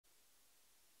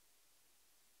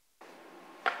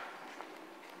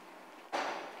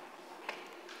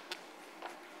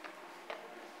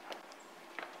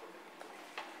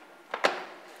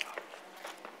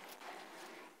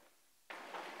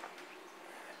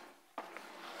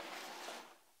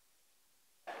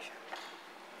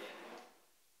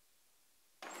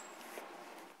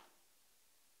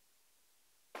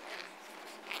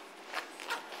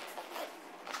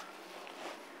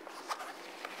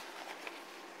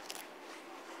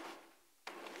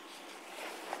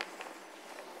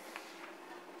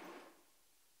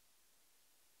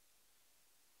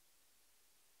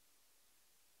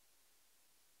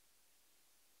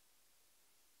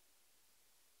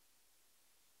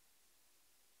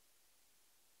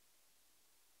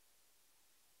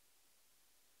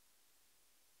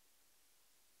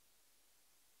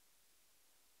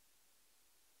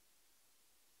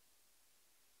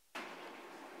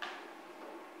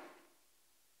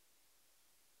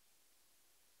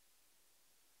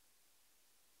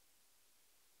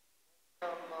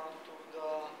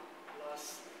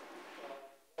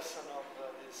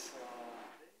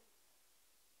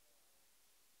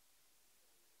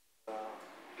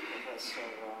Professor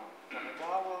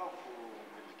Tonegawa, who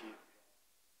will give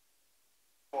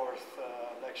the fourth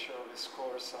lecture of his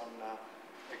course on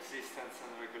existence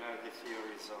and regularity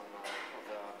theories of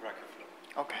the Brakke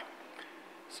flow. Okay.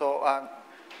 So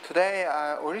today,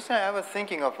 originally I was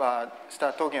thinking of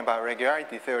start talking about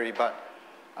regularity theory, but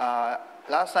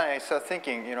last night I started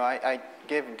thinking, I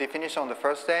gave definition on the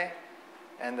first day,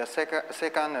 and the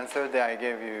second and third day I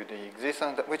gave you the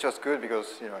existence, which was good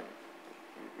because you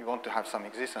want to have some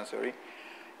existence theory.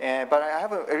 But I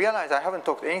realized I haven't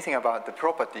talked anything about the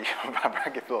property of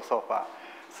Brakke flow so far.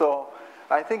 So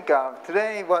I think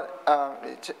today,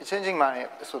 changing my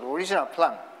sort of original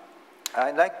plan,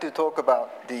 I'd like to talk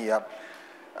about the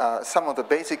some of the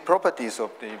basic properties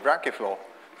of the Brakke flow,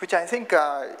 which I think,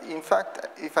 in fact,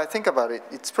 if I think about it,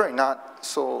 it's probably not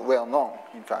so well known,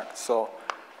 in fact. So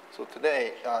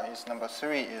today is number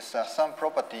 3 is some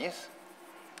properties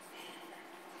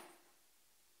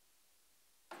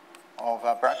of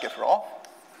Brakke flow.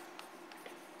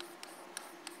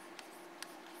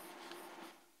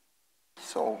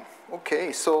 So,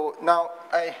 okay, so now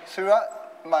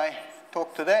throughout my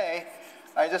talk today,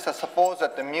 I just suppose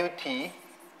that the mu t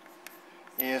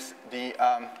is the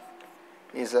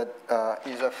is a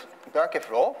Brakke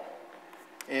flow,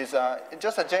 is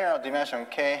just a general dimension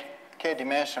k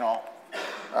dimensional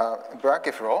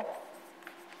Brakke flow.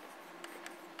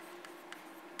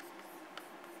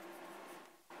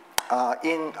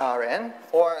 In Rn,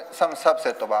 or some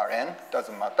subset of Rn,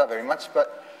 doesn't matter very much,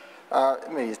 but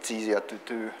maybe it's easier to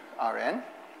do Rn.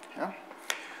 Yeah.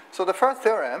 So the first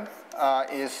theorem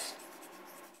is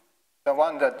the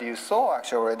one that you saw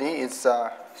actually already. It's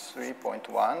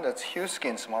 3.1. That's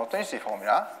Huyskin's monotonicity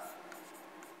formula.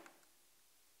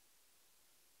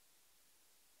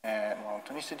 And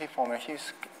monotonicity formula,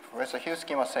 Professor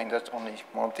Huyskin was saying that's only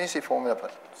monotonicity formula,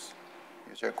 but it's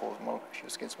usually called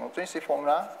Huyskin's monotonicity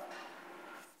formula.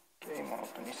 Okay,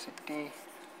 monotonicity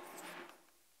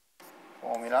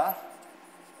formula.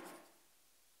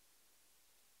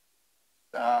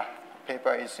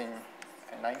 Paper is in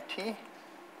 90.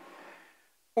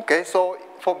 Okay, so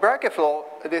for Brakke flow,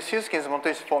 this Huyskin's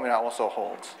monotonicity formula also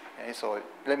holds. Okay, so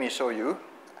let me show you.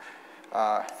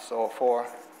 So for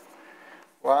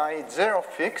y0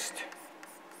 fixed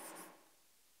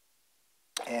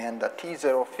and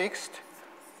t0 fixed,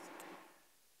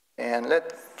 and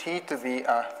let t to be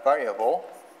a variable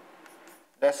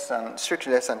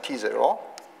strictly less than t0,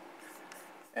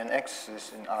 and x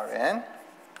is in Rn.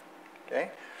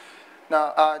 Okay.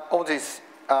 Now all these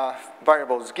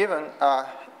variables given,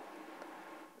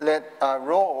 let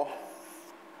rho.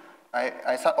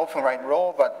 I often write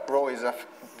rho, but rho is a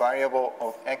variable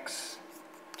of x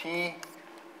t.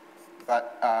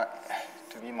 But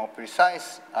to be more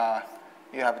precise,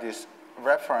 you have this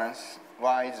reference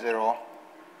y0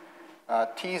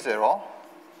 t0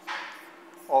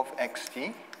 of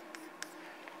xt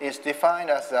is defined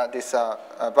as this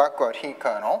backward He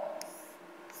kernel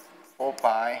 4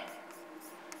 pi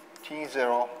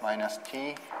t0 minus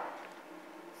t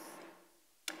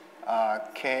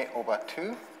k over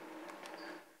 2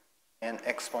 and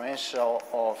exponential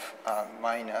of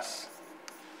minus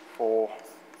 4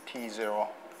 t0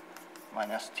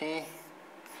 minus t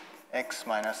x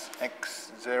minus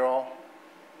x0.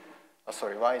 Oh,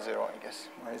 sorry, y0, I guess.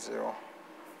 y0.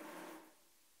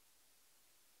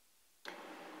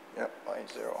 Yep,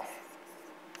 y0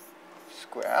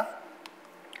 square.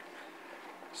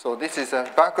 So this is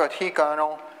a backward He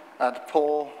kernel at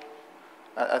pole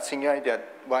at singularity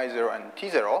at y0 and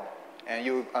t0. And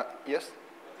you, yes?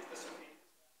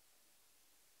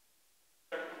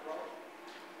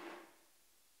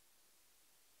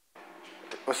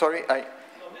 Oh, sorry,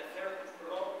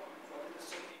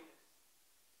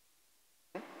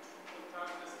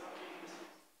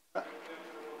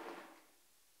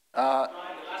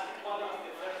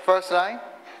 first line?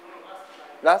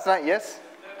 Last line, yes?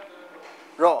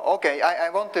 Row, okay, I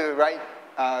want to write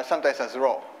sometimes as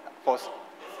row.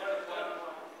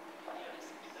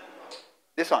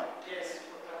 This one?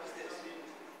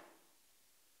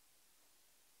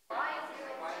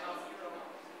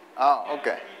 Ah,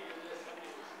 okay.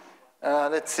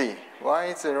 Let's see,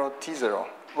 y0, t0.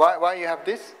 Why you have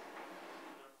this?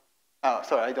 Oh,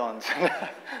 sorry, I don't understand.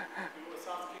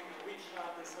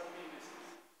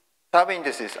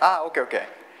 Sub-indices. Ah, okay, okay.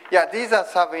 Yeah, these are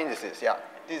sub-indices. Yeah,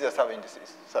 these are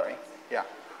sub-indices. Sorry. Yeah.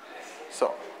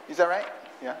 So, is that right?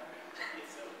 Yeah.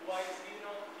 It's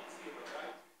y0,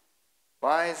 t0,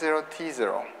 right? y0,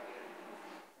 t0.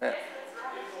 Yeah.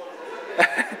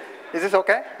 Is this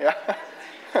okay? Yeah.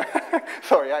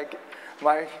 Sorry,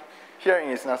 my hearing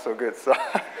is not so good, so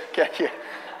can't hear.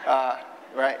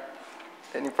 Right.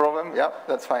 Any problem? Yeah,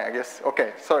 that's fine, I guess.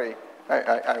 Okay, sorry,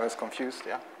 I was confused,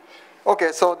 yeah.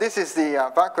 Okay, so this is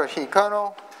the backward heat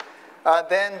kernel.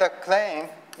 Then the claim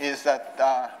is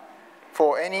that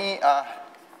for any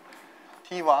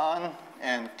T1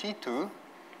 and T2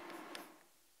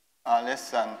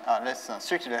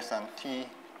 strictly less than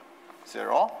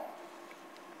T0.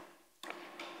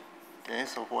 Okay,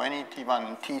 so for any T1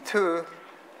 and T2,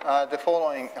 the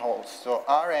following holds. So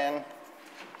Rn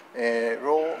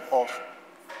rho of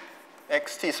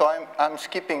xt. So I'm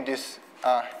skipping this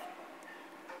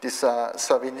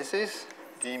sub-indices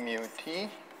d mu t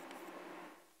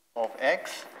of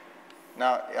x.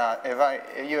 Now,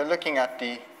 you're looking at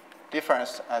the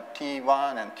difference at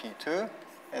T1 and T2,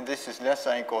 and this is less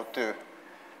than or equal to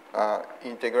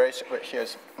integration.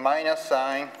 Here's minus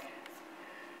sign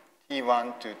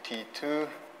T1 to T2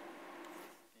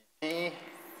 dt,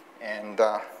 and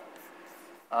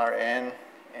Rn,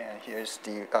 and here's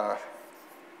the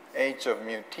h of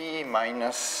mu t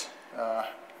minus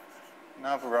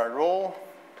nabla rho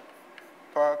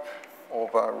perp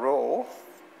over rho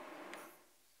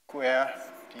square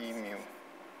d mu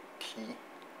t.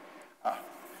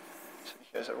 So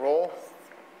here's a rho,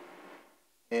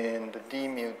 and the d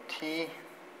mu t,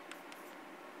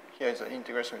 here's the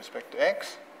integration with respect to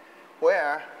x,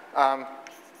 where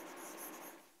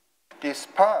this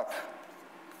perp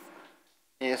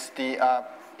is the,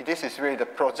 this is really the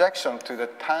projection to the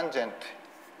tangent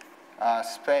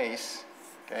space.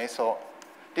 Okay, so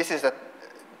this is the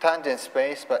tangent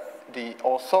space, but the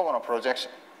orthogonal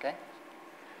projection. Okay,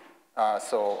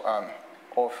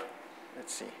 of,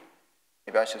 let's see,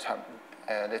 maybe I should have,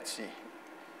 let's see,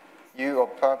 u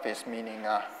of perp is meaning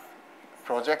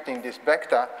projecting this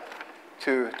vector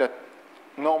to the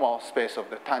normal space of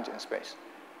the tangent space.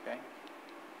 Okay,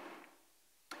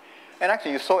 and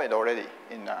actually you saw it already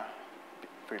in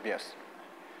previous,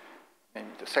 maybe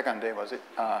the second day was it?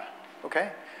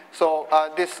 Okay, so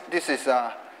this is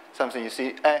something you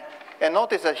see, and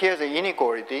notice that here's the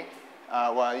inequality.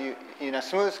 Well, in a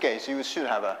smooth case, you should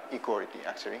have an equality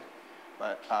actually,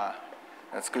 but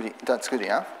that's good. That's good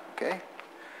enough. Okay,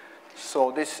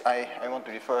 so this I want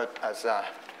to refer it as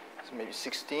maybe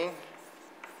 16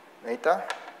 later.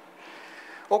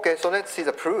 Okay, so let's see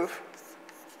the proof.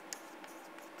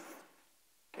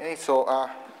 Okay, so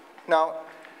now,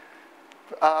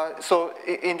 so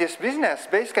in this business,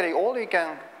 basically all you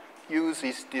can use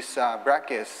is this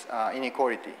Brakke's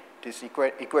inequality, this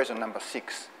equation number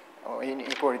 6, or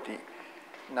inequality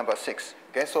number 6.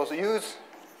 Okay, so use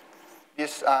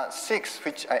this 6,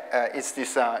 which is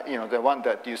this, the one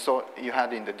that you saw you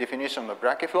had in the definition of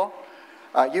Brakke flow.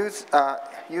 Use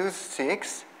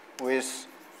 6 with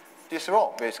this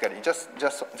rho, basically, just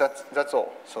that's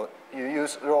all. So you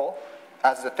use rho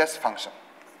as the test function.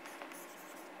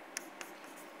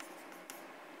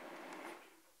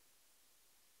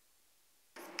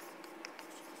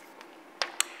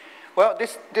 Well,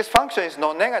 this function is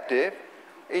non-negative.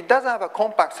 It doesn't have a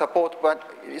compact support, but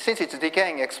since it's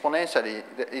decaying exponentially,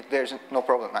 there's no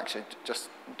problem actually just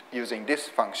using this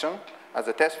function as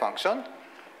a test function.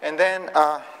 And then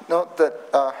note that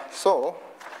so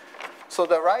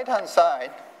the right-hand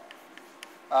side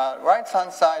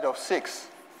of 6,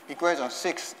 equation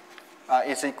 6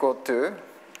 is equal to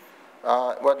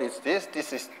what is this?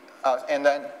 This is and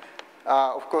then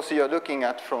of course you're looking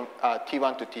at from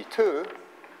T1 to T2.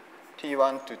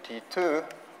 T1 to T2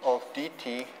 of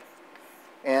dt,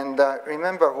 and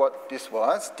remember what this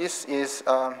was. This is,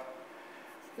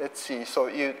 let's see, so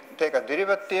you take a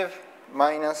derivative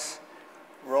minus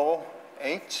rho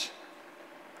h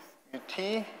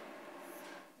ut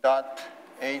dot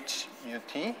h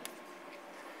ut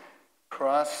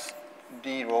plus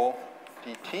d rho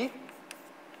dt,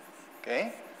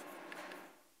 okay?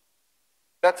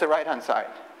 That's the right-hand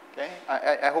side, okay?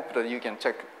 I hope that you can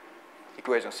check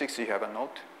equation 6 if you have a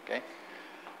note, okay?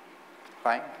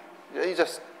 Fine. You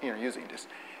just using this,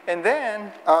 and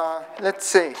then let's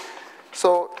see.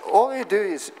 So all you do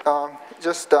is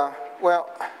just well,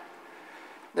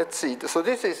 let's see. So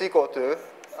this is equal to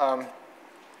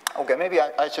okay. Maybe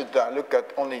I should look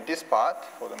at only this part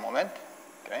for the moment.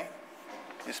 Okay,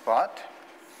 this part.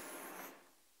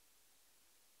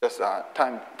 Just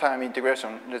time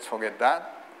integration. Let's forget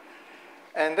that.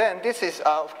 And then this is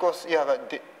of course you have a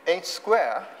h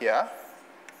square here.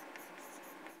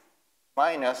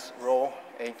 Minus rho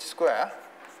h square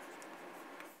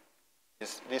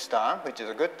is this term, which is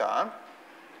a good term.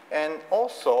 And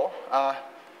also,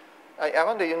 I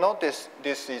wonder you notice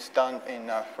this is done in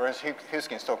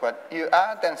Huskins talk, but you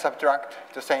add and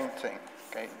subtract the same thing.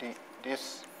 Okay,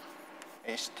 this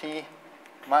ht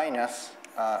minus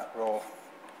rho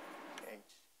h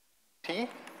T.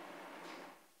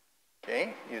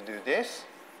 Okay, you do this.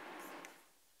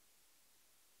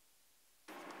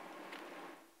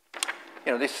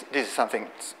 You know, this is something,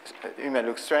 it may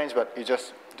look strange, but you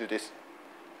just do this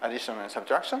addition and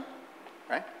subtraction,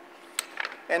 right?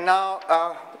 And now,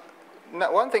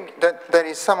 one thing that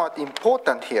is somewhat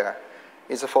important here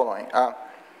is the following.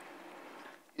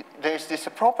 There's this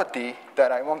property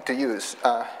that I want to use,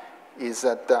 is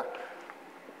that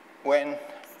when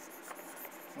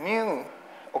mu,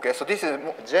 okay, so this is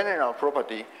a general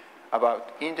property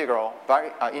about integral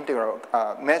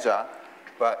measure,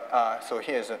 but so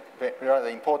here's a rather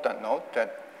important note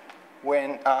that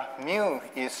when mu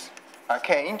is a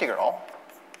k integral,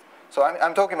 so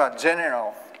I'm talking about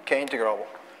general k integral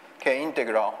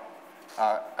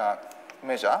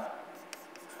measure,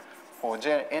 or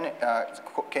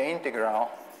k integral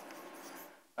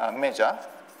measure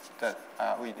that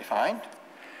we defined.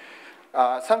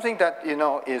 Something that you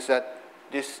know is that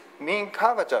this mean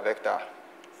curvature vector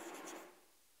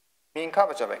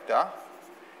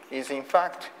is in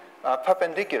fact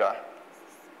perpendicular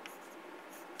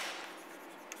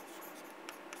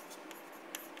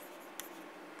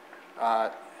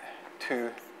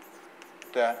to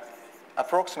the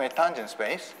approximate tangent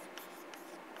space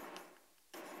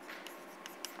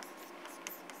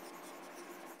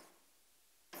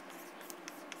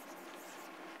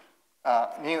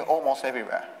mu almost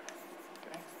everywhere.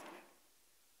 Okay.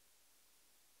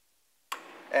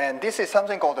 And this is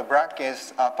something called the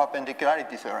Brakke's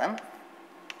perpendicularity theorem.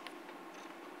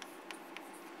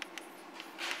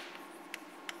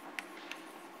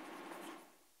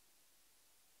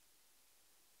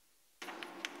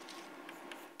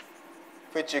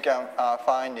 Which you can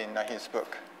find in his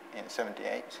book in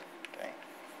 78. Okay.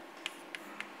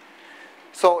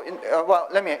 So, well,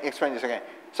 let me explain this again.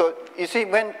 So you see,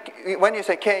 when you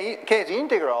say k is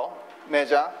integral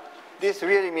measure, this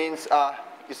really means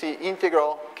you see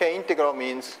k integral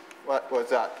means what was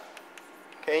that?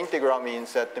 K integral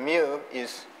means that the mu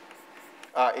is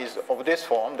of this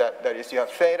form. That is, you have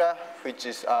theta, which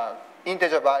is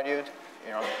integer valued.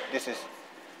 You know, this is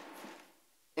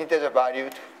integer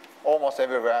valued almost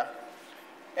everywhere,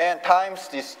 and times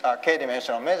this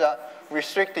k-dimensional measure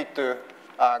restricted to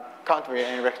countable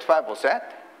and rectifiable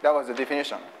set. That was the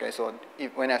definition. Okay, so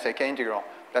when I say k integral,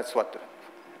 that's what the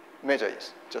measure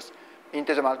is. Just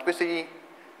integer multiplicity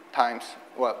times,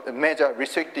 well, the measure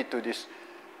restricted to this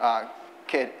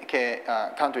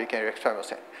countable k rectifiable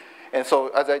set. And so,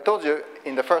 as I told you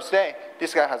in the first day,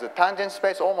 this guy has a tangent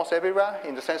space almost everywhere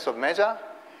in the sense of measure.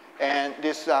 And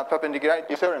this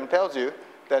perpendicularity theorem tells you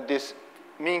that this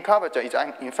mean curvature is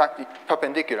in fact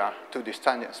perpendicular to this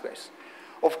tangent space.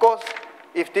 Of course,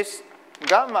 if this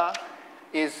gamma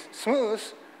is smooth,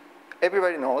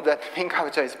 everybody knows that mean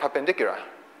curvature is perpendicular,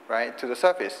 right, to the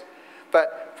surface.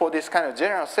 But for this kind of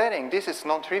general setting, this is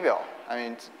non-trivial. I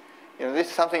mean, you know, this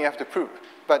is something you have to prove.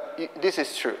 But this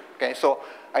is true. Okay, so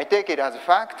I take it as a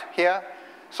fact here.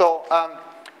 So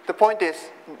the point is,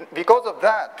 because of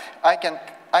that, I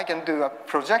can do a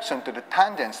projection to the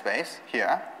tangent space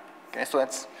here. Okay, so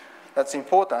that's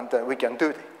important that we can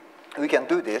do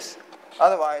this.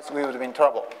 Otherwise, we would be in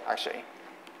trouble actually.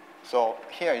 So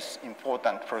here is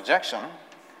important projection.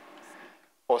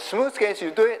 For smooth case, you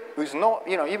do it with no,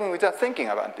 you know, even without thinking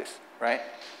about this, right?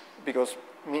 Because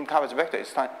mean curvature vector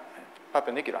is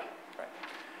perpendicular, right?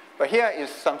 But here is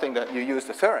something that you use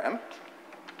the theorem,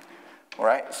 all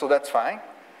right? So that's fine.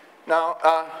 Now,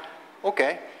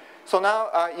 okay. So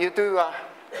now you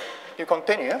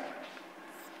continue.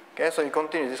 Okay, so you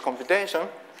continue this computation,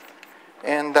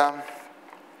 and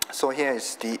so here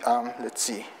is the let's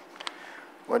see.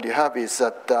 What you have is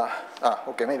that,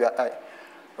 okay, maybe I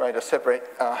write a separate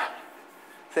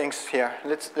things here.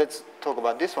 Let's talk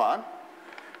about this one.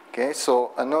 Okay,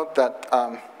 so I note that,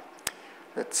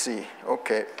 let's see,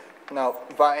 okay. Now,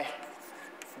 by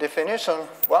definition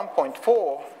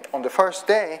 1.4 on the first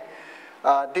day,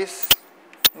 this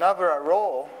Navier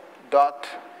rho dot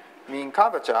mean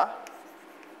curvature,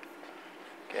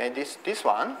 okay, this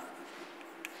one,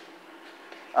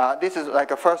 this is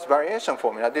like a first variation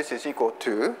formula. This is equal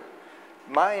to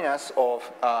minus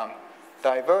of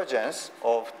divergence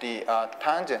of the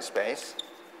tangent space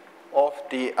of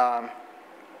the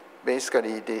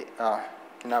basically the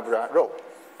Navier rho,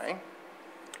 right?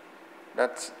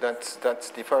 That's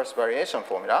the first variation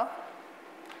formula.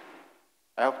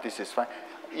 I hope this is fine.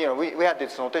 You know, we had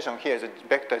this notation here as a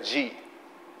vector g,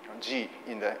 g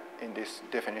in this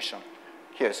definition.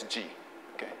 Here's g.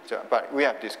 Okay, so but we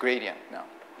have this gradient now.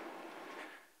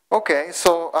 Okay,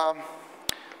 so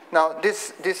now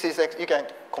this is, you can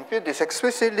compute this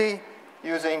explicitly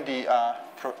using the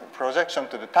projection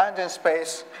to the tangent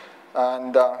space,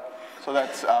 and so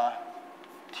that's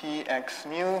Tx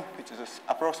mu, which is the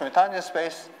approximate tangent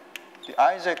space, the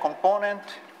ij component,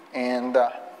 and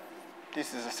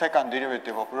this is the second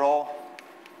derivative of rho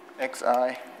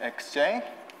xi xj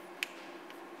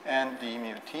and d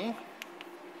mu t.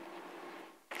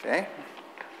 Okay.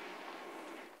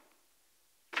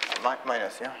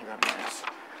 Minus, yeah, you got minus.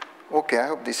 Okay, I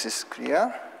hope this is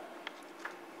clear.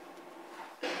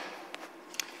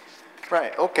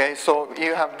 Right, okay, so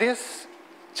you have this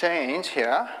change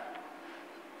here.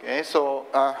 Okay, so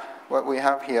what we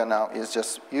have here now is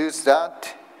just use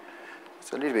that.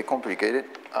 It's a little bit complicated.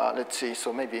 Let's see,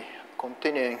 so maybe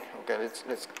continuing, okay,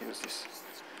 let's use this.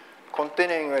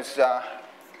 Continuing with,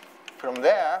 from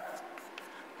there,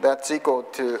 that's equal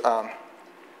to,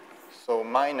 so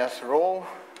minus rho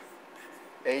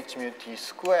h mu t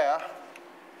square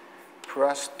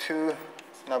plus 2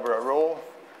 nabla rho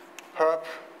perp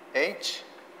h.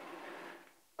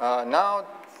 Now,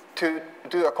 to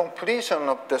do a completion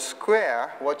of the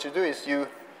square, what you do is you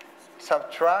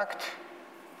subtract,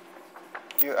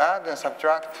 you add and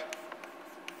subtract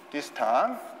this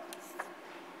term.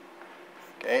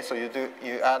 Okay, so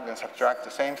you add and subtract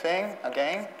the same thing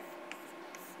again.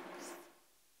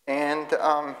 And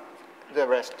the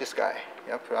rest, this guy,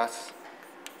 yeah, plus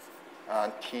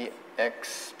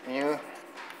Tx mu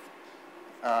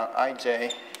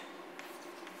ij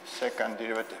second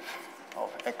derivative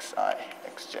of xi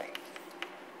xj.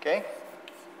 Okay?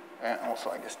 And also,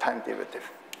 I guess, time derivative.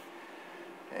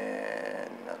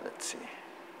 And let's see.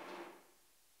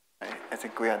 I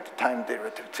think we had the time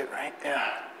derivative too, right? Yeah.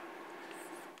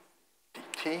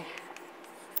 dt,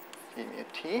 d mu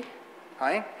t.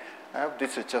 Fine. I hope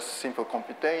this is just simple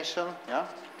computation. Yeah.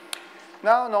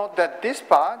 Now note that this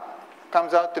part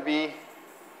comes out to be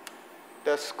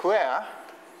the square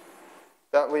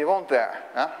that we want there.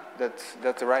 Yeah? That's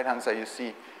the right hand side you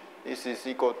see. This is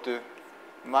equal to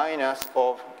minus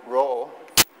of rho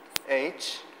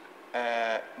h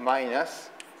minus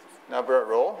nabla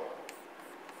rho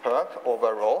perp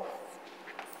over rho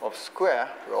of square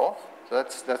rho. So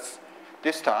that's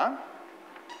this term.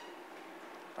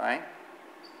 Right?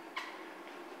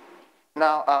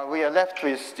 Now we are left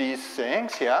with these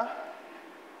things here.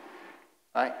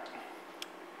 Right?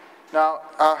 Now,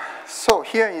 so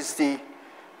here is the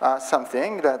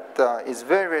something that is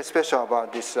very, very special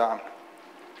about this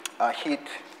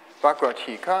backward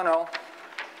heat kernel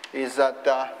is that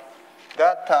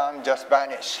that term just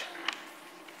vanished.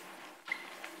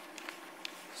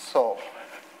 So,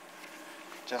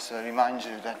 just to remind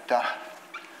you that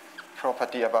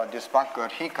property about this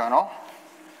backward heat kernel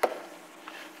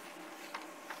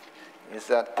is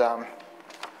that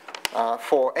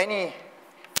for any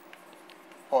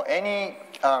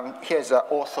here's an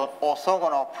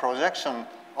orthogonal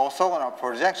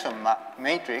projection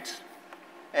matrix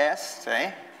S,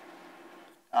 say.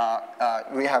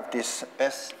 We have this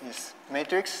S is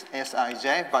matrix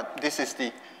Sij, but this is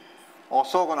the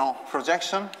orthogonal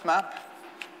projection map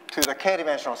to the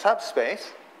k-dimensional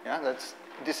subspace. Yeah,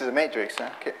 this is a matrix,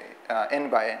 n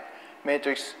by n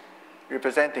matrix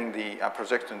representing the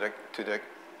projection to the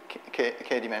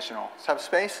k-dimensional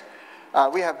subspace.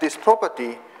 We have this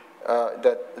property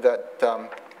that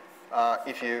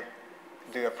if you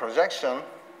do a projection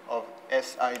of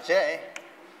Sij,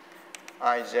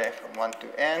 ij from 1 to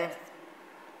n,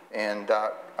 and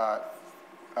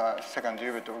second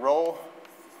derivative rho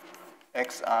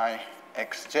xi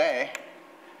xj,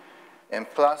 and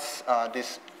plus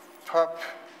this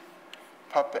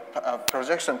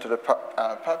projection to the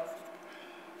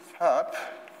perp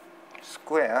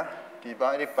square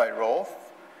divided by rho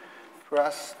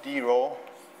plus d rho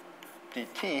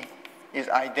dt is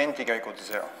identical equal to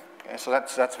 0. Okay, so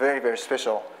that's very, very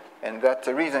special, and that's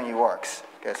the reason it works.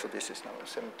 Okay, so this is number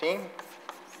 17.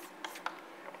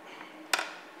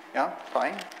 Yeah,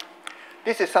 fine.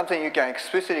 This is something you can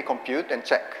explicitly compute and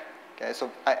check. Okay,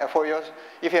 so if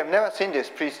you have never seen this,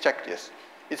 please check this.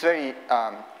 It's very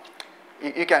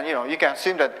you can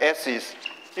assume that S is.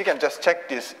 You can just check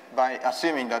this by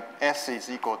assuming that S is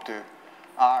equal to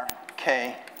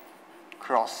RK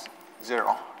cross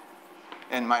 0,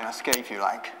 n minus k if you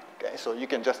like. Okay, so you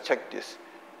can just check this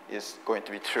is going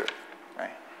to be true,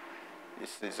 right?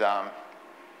 This is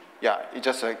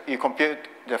you compute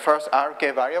the first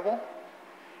RK variable.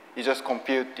 You just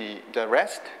compute the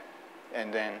rest,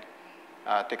 and then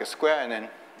take a square and then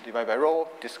divide by rho.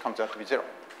 This comes out to be 0.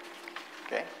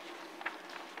 Okay.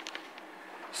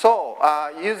 So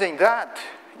using that,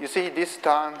 you see this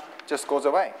term just goes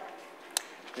away.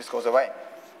 This goes away.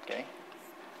 Okay.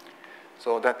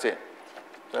 So that's it.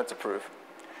 That's a proof.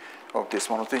 of this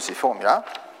monotonicity formula.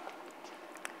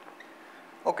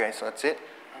 Okay, so that's it.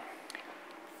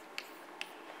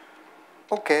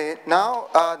 Okay, now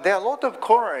there are a lot of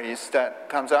corollaries that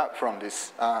comes out from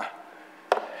this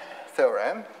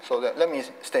theorem. So let me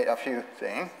state a few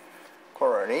things.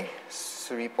 Corollary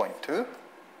 3.2.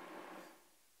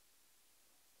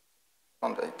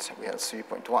 We have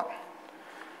 3.1. Well,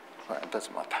 it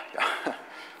doesn't matter. Yeah.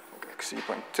 Okay,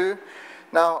 3.2.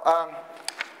 Now,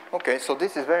 okay, so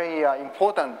this is very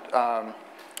important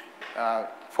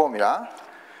formula.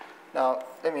 Now,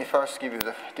 let me first give you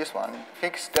this one.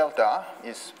 Fixed delta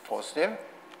is positive.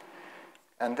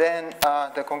 And then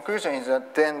the conclusion is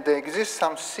that then there exists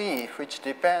some C which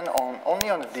depend only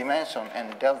on the dimension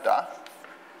and delta,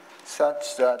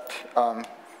 such that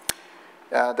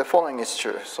the following is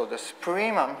true. So the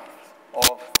supremum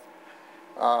of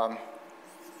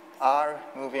R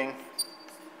moving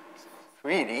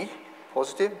freely,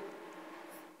 positive,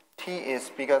 T is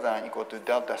bigger than or equal to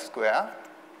delta square,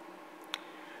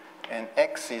 and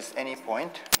X is any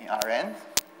point in Rn,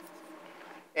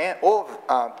 and of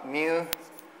mu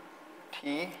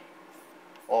T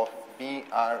of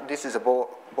BR, this is a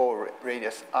ball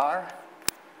radius R,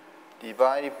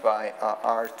 divided by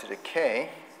R to the K.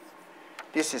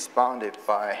 This is bounded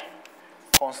by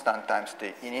constant times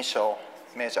the initial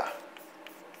measure.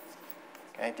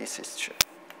 Okay, this is true.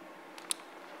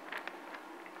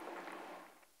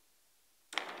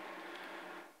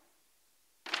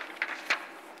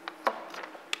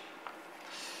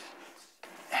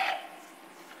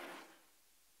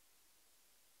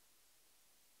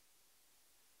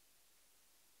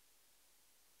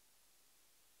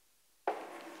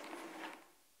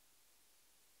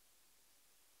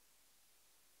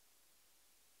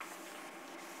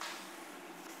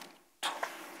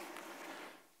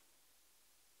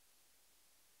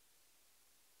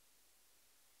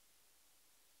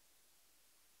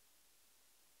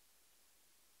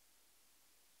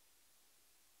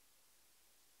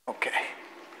 Okay.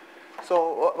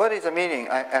 So what is the meaning?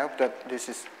 I hope that this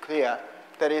is clear.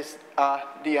 That is,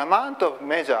 the amount of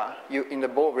measure in the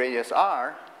ball radius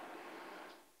R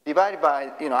divided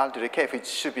by R to the K, which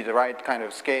should be the right kind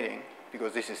of scaling,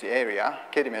 because this is the area,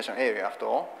 K-dimensional area after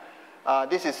all.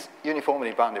 This is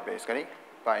uniformly bounded basically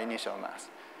by initial mass.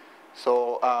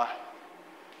 So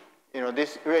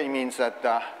this really means that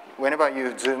whenever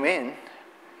you zoom in,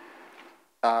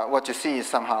 what you see is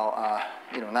somehow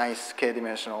nice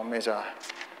K-dimensional measure.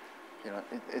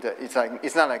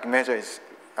 It's not like measure is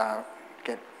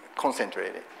get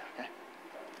concentrated. Okay?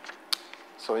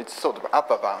 So it's sort of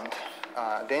upper bound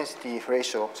density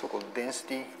ratio, so-called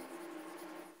density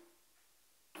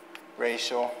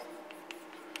ratio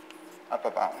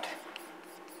upper bound.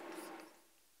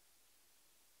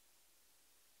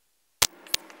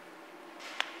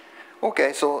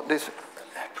 Okay, so this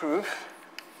proof.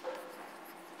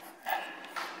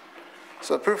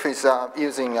 So the proof is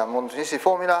using a monotonicity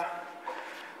formula,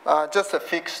 just a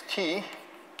fixed T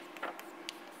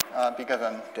bigger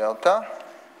than delta,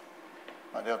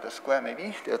 or delta square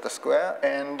maybe, delta square,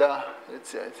 and let's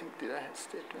see, I think, did I have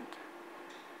statement?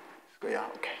 Yeah,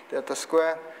 okay, delta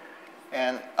square,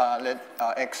 and let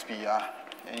X be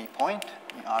any point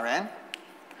in Rn.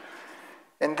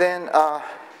 And then,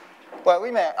 well, we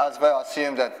may as well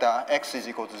assume that X is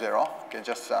equal to 0, okay,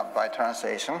 just by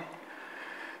translation.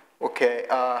 Okay,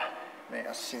 may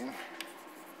assume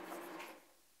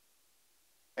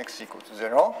X equal to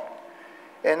 0.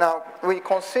 And now we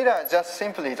consider just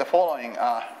simply the following.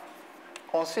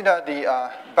 Consider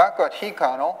the backward heat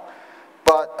kernel,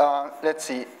 but let's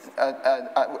see,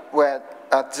 where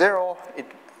at 0,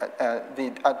 at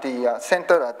the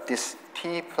center at this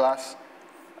T plus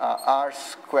R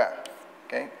square,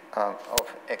 okay, of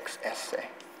XS, say.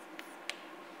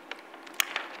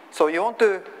 So you want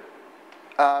to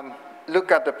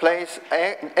look at the place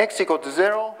X equal to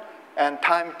 0 and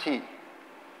time T.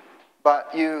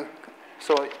 But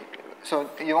so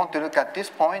you want to look at this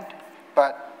point,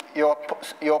 but your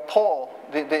pole,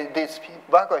 this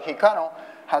backward heat kernel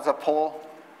has a pole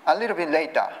a little bit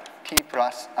later, T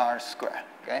plus R square.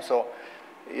 Okay, so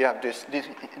you have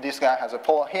this guy has a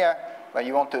pole here, but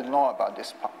you want to know about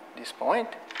this point.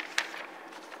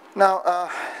 Now,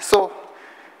 so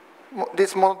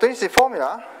this monotonicity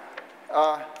formula,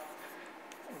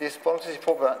 this monotonicity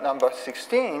formula number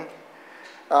 16,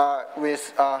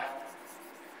 with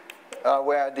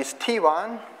where this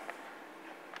T1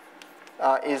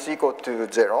 is equal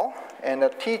to 0, and the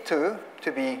T2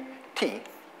 to be T,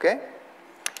 okay?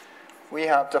 We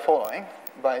have the following.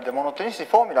 By the monotonicity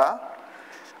formula,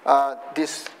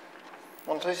 this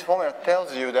monotonicity formula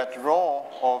tells you that rho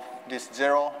of this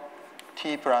 0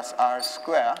 T plus R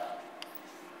square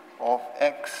of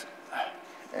x,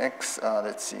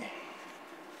 let's see,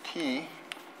 t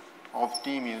of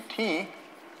d mu t,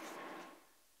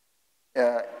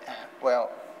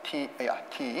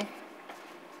 t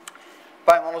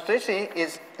by monotonicity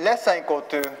is less than or equal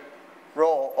to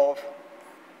rho of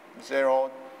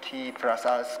 0 t plus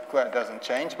r squared doesn't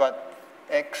change, but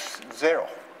x0.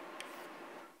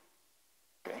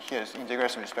 Okay, here's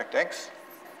integration with respect to x,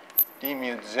 d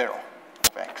mu 0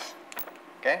 of x.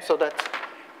 Okay, so that's,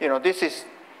 this is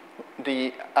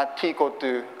the at t equal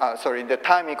to, the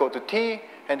time equal to t,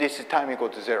 and this is time equal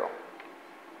to 0.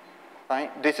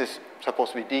 Right? This is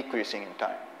supposed to be decreasing in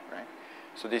time, right?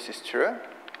 So this is true.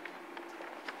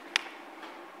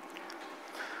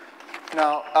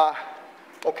 Now,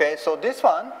 okay, so this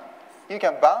one, you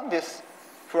can bound this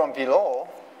from below,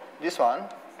 this one.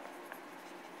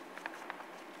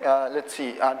 Let's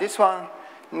see, this one,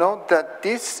 note that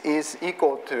this is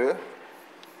equal to,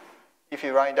 if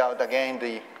you write out again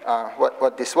the,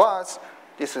 what this was,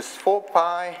 this is 4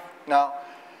 pi. Now,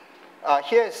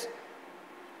 here's,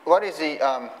 what is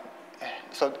the,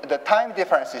 so the time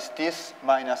difference is this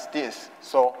minus this.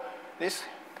 So this,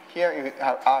 here you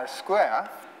have r square,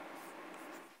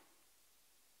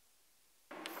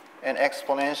 an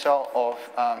exponential of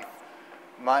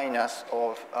minus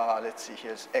of, let's see,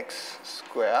 here's x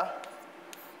square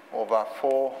over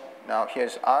 4. Now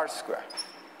here's r square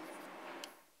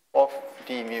of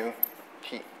d mu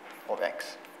t of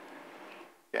x.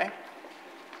 Okay?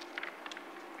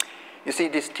 You see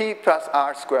this t plus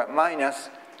r square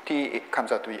minus t, it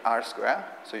comes out to be r square.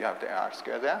 So you have the r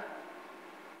square there.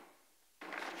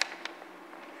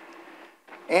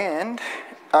 And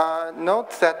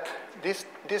note that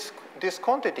this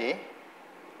quantity,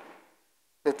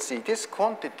 let's see, this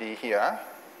quantity here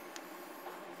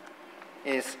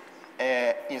is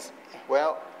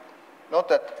well, note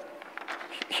that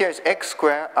here is x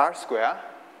square, r square.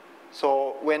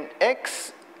 So when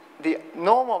x, the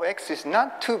norm of x is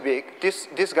not too big,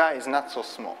 this guy is not so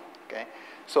small. Okay?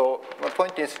 So my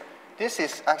point is, this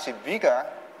is actually bigger.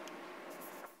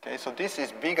 Okay, so this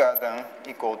is bigger than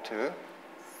equal to,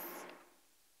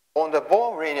 on the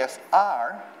ball radius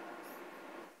r,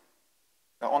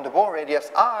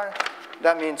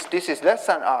 that means this is less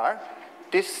than r.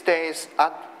 This stays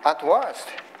at worst.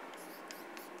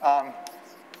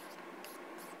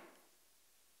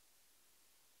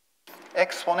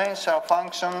 Exponential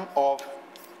function of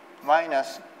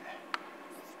minus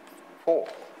 4.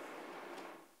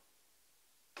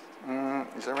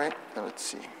 Is that right? Let's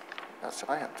see.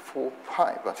 I had 4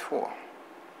 pi, but 4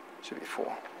 should be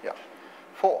 4. Yeah.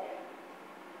 4.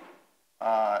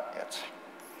 Yes.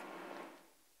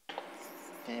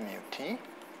 d mu t.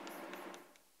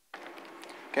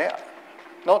 Okay.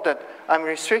 Note that I'm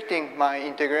restricting my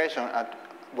integration at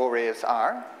ball radius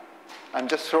r. I'm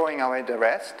just throwing away the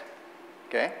rest.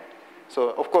 Okay.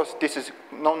 So of course this is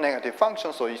non-negative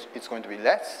function, so it's going to be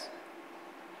less.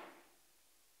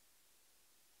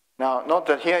 Now note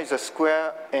that here is a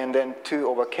square and then 2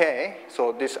 over k.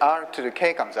 So this r to the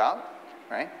k comes out,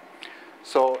 right?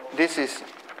 So this is,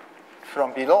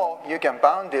 from below, you can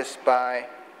bound this by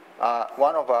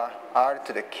 1 over r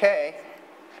to the k,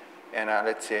 and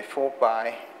let's say 4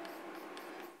 pi.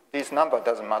 This number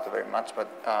doesn't matter very much, but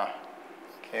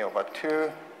k over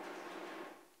 2,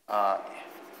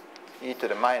 e to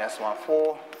the minus 1,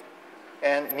 4,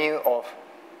 and mu of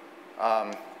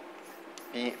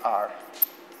br.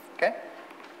 Okay?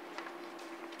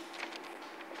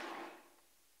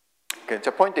 Okay,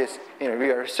 the point is, we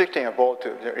are restricting a ball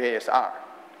to the radius r.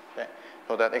 Okay?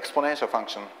 So that exponential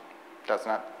function does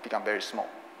not become very small.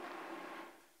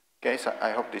 Okay, so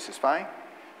I hope this is fine.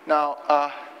 Now,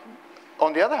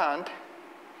 on the other hand,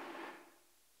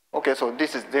 okay, so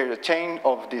there's a chain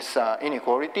of this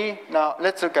inequality. Now,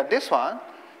 let's look at this one.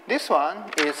 This one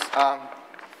is,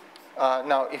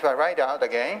 now if I write out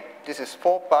again, this is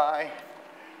 4 pi.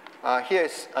 Here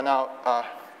is now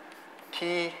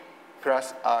t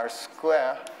plus r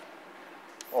square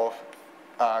of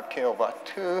k over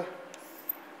 2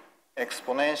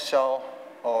 exponential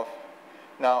of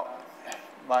now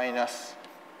minus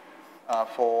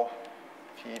 4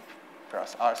 t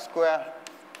plus r square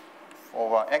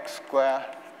over x square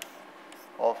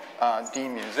of d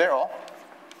mu 0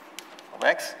 of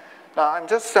x. Now I'm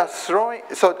just throwing,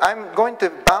 so I'm going to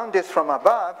bound this from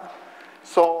above.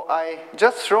 So I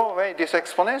just throw away this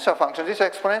exponential function. This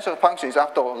exponential function is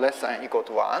after all less than or equal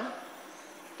to 1.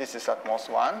 This is at most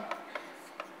 1.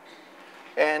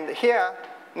 And here,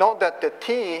 note that the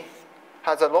t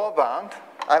has a lower bound.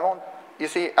 You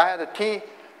see, I had a t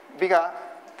bigger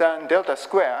than delta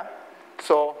square.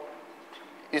 So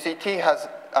you see, t has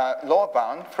a lower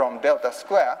bound from delta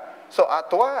square. So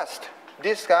at worst,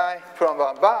 this guy from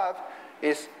above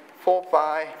is 4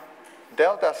 pi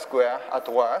delta square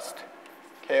at worst,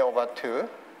 k over 2,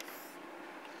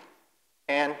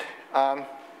 and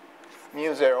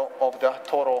mu 0 of the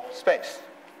total space.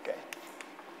 Okay.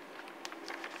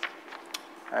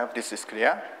 I hope this is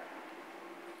clear.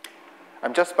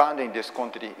 I'm just bounding this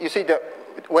quantity. You see,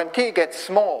 when t gets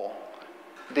small,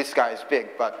 this guy is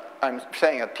big, but I'm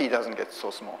saying that t doesn't get so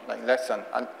small, like less than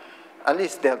at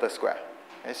least delta square.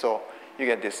 Okay, so you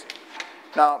get this.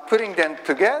 Now, putting them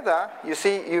together, you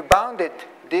see you bounded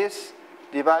this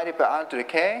divided by r to the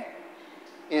k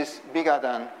is bigger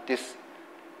than this.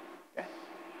 Okay?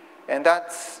 And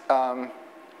that's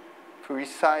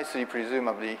precisely,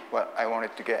 presumably, what I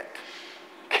wanted to get.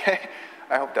 Okay?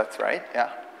 I hope that's right,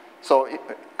 yeah. So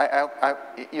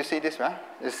you see this, right?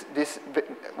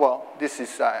 Well, this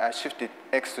is, I shifted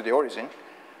x to the origin,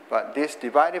 but this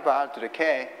divided by r to the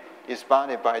k is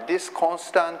bounded by this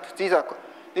constant. These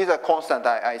are constant,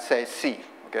 I say c.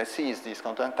 Okay, c is this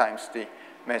constant times the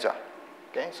measure.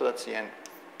 Okay, so that's the end.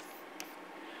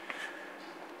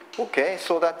 Okay,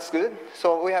 so that's good.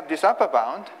 So we have this upper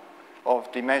bound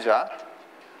of the measure.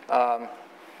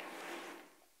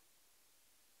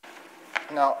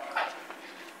 Now,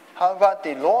 how about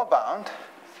the lower bound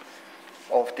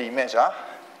of the measure?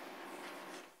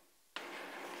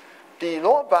 The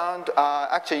lower bound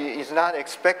actually is not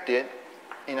expected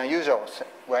in a usual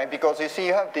way, because you see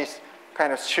you have this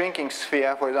kind of shrinking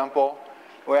sphere, for example,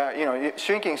 where, you know,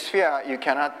 shrinking sphere, you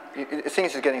cannot,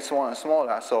 things are getting smaller and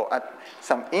smaller, so at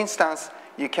some instance,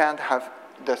 you can't have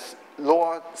the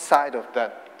lower side of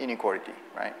that inequality,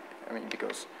 right? I mean,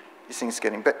 because these things are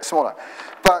getting smaller.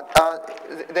 But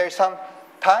there's some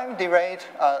time delayed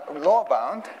lower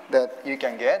bound that you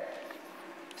can get.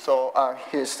 So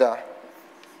here's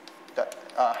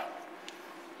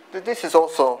this is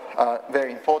also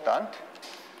very important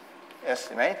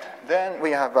estimate. Then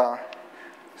we have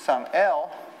some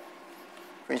L,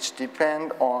 which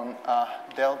depend on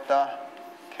delta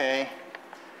K,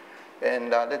 and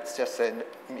let's just say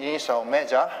initial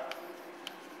measure,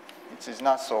 which is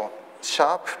not so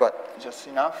sharp, but just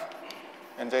enough.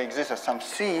 And there exists some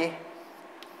C,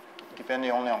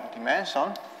 depending only on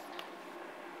dimension,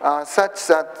 such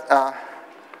that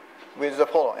with the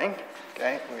following,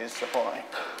 okay, with the following.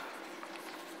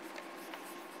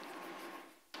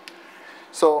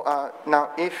 So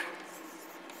now if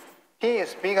t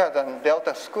is bigger than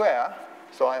delta square,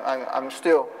 so I'm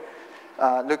still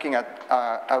looking at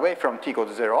away from t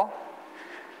equals 0.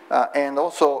 And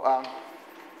also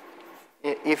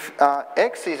if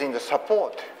x is in the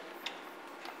support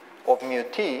of mu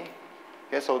t,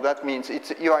 okay, so that means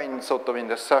you are in sort of in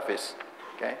the surface,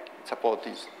 okay? Support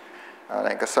is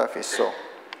like a surface. So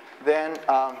then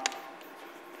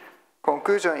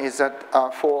conclusion is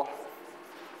that for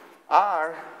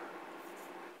r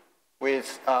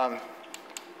with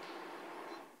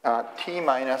t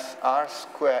minus r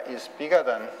square is bigger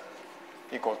than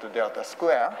equal to delta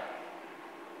square,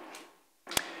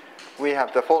 we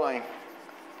have the following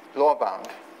lower bound.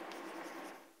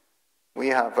 We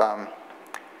have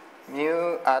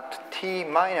mu at t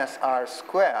minus r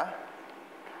square.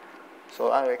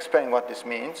 So I'll explain what this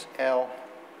means. R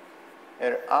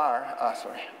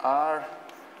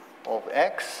of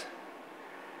x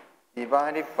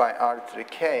divided by r to the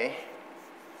k.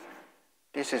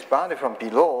 This is bounded from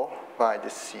below by the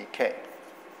ck.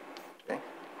 Okay.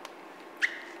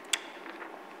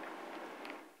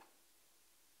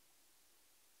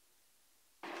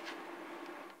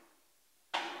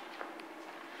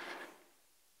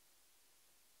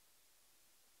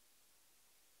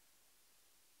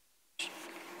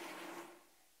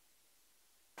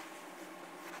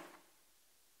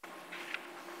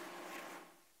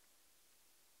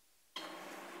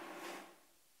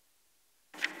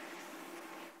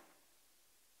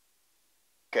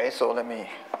 Okay, so let me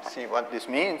see what this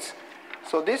means.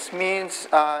 So this means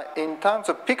in terms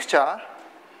of picture,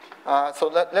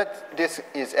 so let this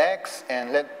is x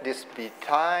and let this be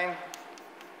time.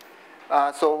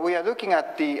 So we are looking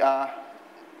at the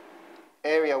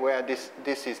area where this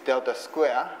is delta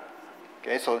square.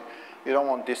 Okay, so you don't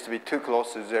want this to be too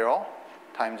close to 0,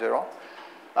 time 0.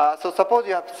 So suppose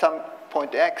you have some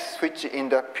point x which in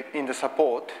the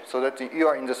support, so that you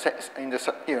are in the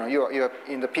you're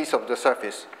in the piece of the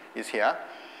surface is here.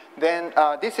 Then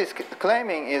this is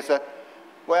claiming is that,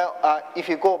 well, if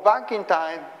you go back in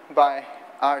time by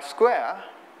r square,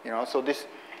 you know, so this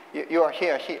you are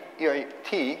here, you are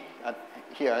t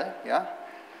here, yeah.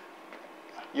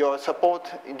 Your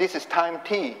support, this is time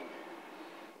t.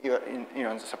 You're in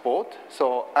the support.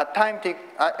 So at time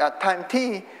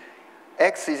t,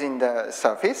 x is in the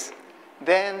surface,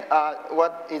 then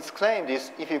what is claimed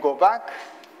is if you go back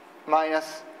by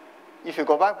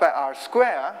r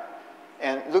square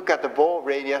and look at the ball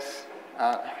radius,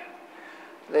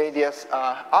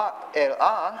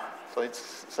 LR, so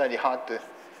it's slightly hard to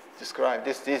describe.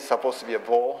 This is supposed to be a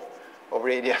ball of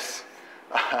radius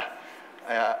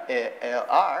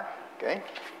LR, okay?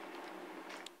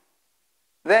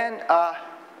 Then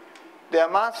there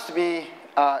must be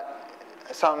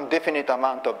some definite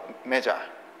amount of measure,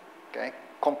 okay,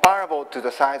 comparable to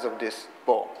the size of this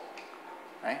ball,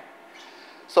 right?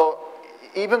 So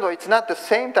even though it's not the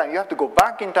same time, you have to go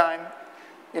back in time,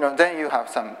 then you have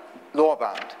some lower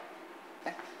bound.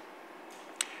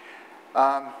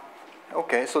 Okay,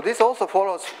 okay, so this also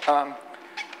follows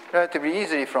relatively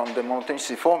easily from the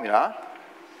monotonicity formula.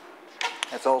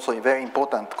 It's also a very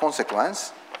important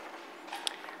consequence.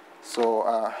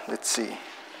 So let's see.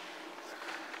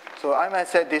 So I might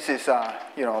say this is,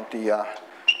 the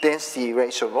density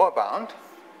ratio lower bound,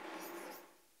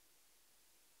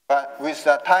 but with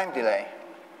the time delay,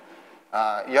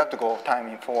 you have to go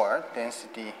timing forward,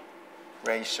 density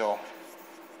ratio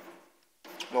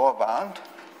lower bound.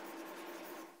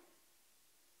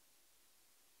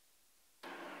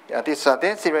 Yeah, this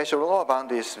density ratio lower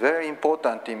bound is very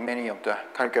important in many of the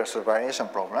calculus variation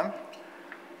problem.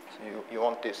 So you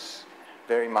want this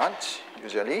very much,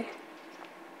 usually.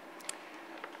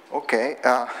 Okay,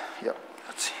 yeah,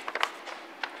 let's see.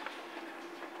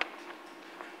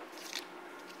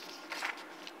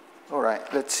 All right,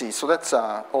 let's see. So let's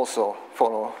also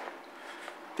follow.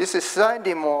 This is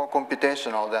slightly more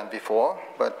computational than before,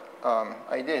 but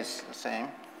idea is the same.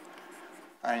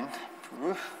 And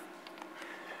proof.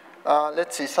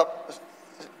 Let's see.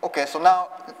 Okay, so now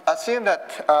assume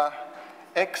that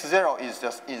x0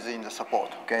 is in the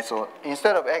support. Okay, so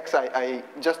instead of x,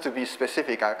 just to be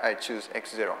specific, I choose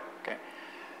x0. Okay,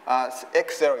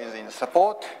 x0 is in the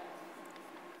support.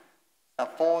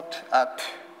 Support at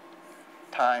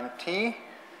time t.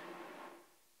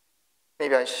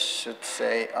 Maybe I should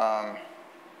say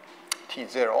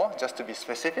t0, just to be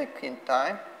specific in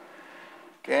time.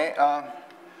 Okay.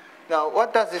 Now,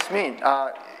 what does this mean?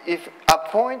 If a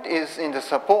point is in the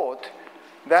support,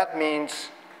 that means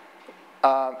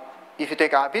if you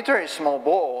take an arbitrary small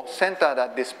ball centered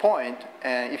at this point,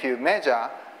 and if you measure,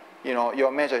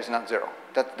 your measure is not zero.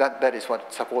 That is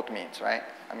what support means, right?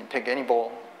 I mean, take any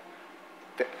ball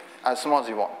as small as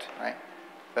you want, right?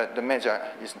 But the measure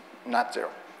is not zero.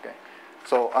 Okay.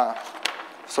 So,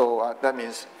 that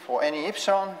means for any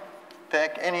epsilon,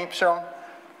 take any epsilon,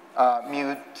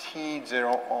 mu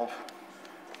t0 of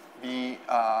b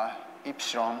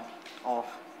epsilon of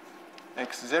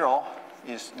x0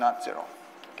 is not zero.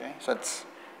 Okay, so that's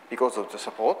because of the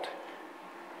support.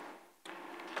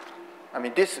 I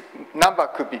mean, this number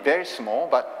could be very small,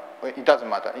 but it doesn't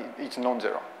matter. It's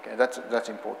non-zero. Okay, that's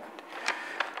important.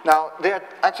 Now, there are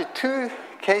actually two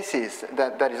cases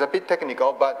that is a bit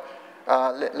technical, but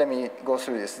let me go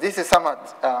through this. This is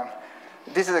somewhat.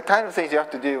 This is the kind of things you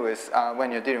have to deal with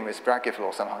when you're dealing with Brakke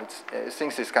flow somehow.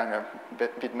 Things is kind of a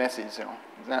bit messy,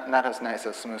 not as nice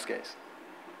as smooth case.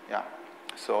 Yeah.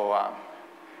 So,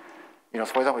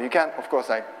 for example, you can, of course,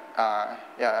 I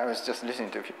was just listening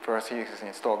to Professor Felix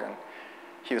in Stock, and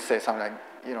he would say something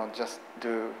like, just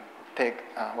take,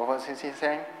 what was he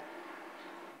saying?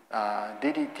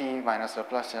 DDT minus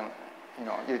Laplacian,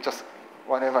 you just,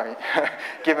 whatever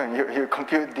given, you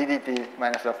compute DDT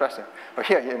minus Laplacian. But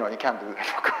here, you can't do that,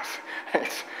 of course.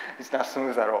 It's not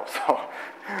smooth at all. So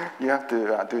you have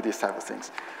to do these type of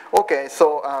things. Okay,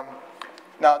 so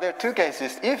now there are two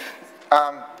cases. If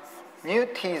mu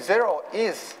t0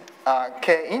 is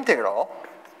k integral,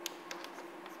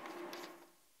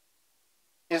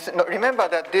 remember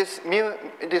that this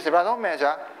Radon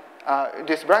measure,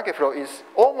 this Brakke flow is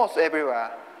almost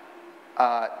everywhere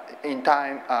in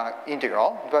time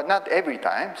integral, but not every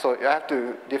time. So you have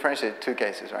to differentiate two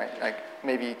cases, right? Like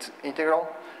maybe it's integral,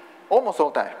 almost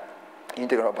all time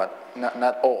integral, but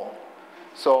not all.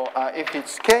 So if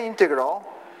it's k integral,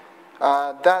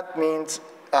 that means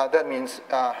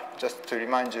just to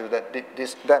remind you that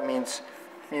that means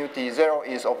mu t0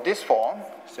 is of this form.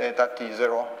 Say that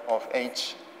t0 of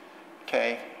h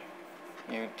k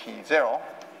mu t0.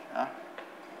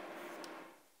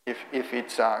 If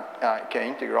it's k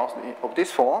integral of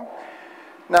this form.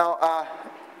 Now,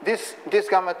 this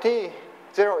gamma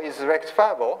t0 is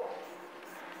rectifiable.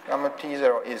 Gamma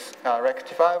t0 is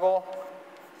rectifiable.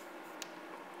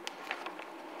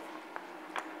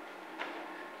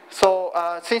 So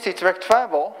since it's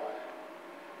rectifiable,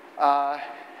 and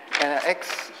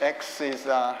x is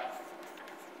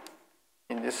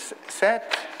in this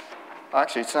set.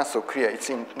 Actually, it's not so clear. It's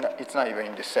not even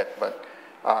in this set, but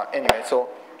Anyway, so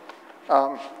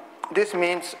this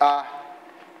means,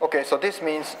 okay, so this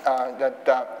means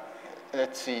that,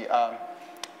 let's see,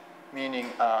 meaning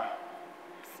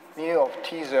mu of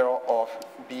T0 of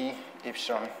B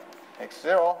epsilon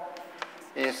x0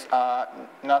 is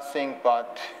nothing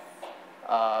but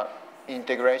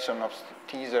integration of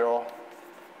T0.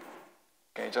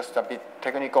 Okay, just a bit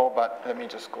technical, but let me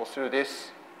just go through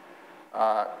this.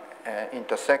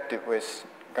 Intersected with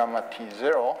gamma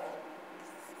T0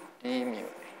 d mu.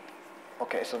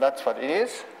 Okay, so that's what it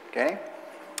is. Okay,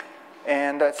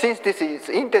 and since this is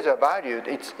integer valued,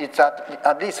 it's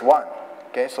at least 1.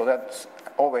 Okay, so that's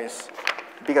always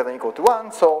bigger than or equal to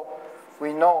 1. So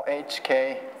we know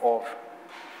hk of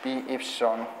b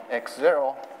epsilon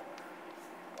x0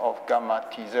 of gamma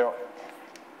T0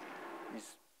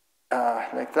 is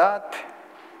like that.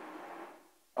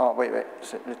 Oh, wait,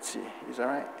 let's see, is that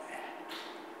right?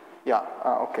 Yeah,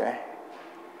 okay.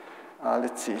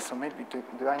 Let's see, so maybe,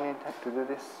 do I need to do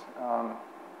this?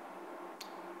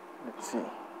 Let's see.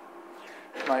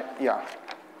 Yeah.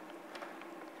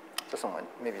 Just a moment,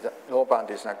 maybe the low bound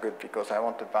is not good because I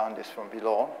want to bound this from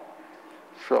below.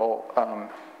 So,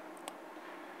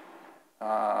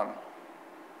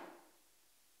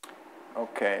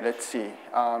 okay, let's see.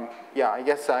 Yeah, I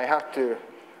guess I have to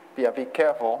be a bit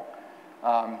careful.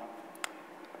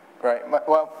 Right,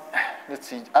 well, let's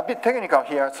see, a bit technical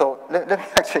here. So let me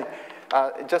actually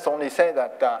just only say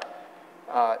that,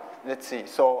 let's see.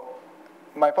 So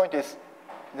my point is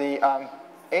the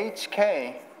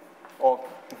hk of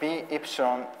b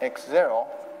epsilon x0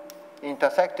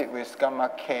 intersected with gamma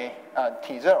k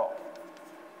T0.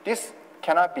 This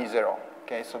cannot be 0.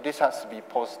 Okay, so this has to be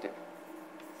positive.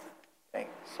 Okay,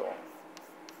 so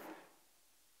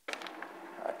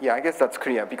yeah, I guess that's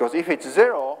clear because if it's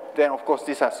 0, then of course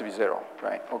this has to be 0,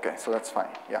 right? Okay, so that's fine.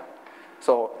 Yeah.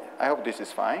 So I hope this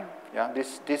is fine. Yeah,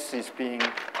 this is being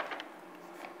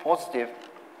positive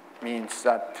means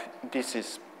that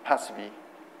this has to be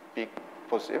big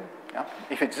positive. Yeah.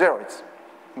 If it's 0, it's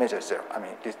measure 0. I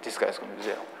mean, this guy is going to be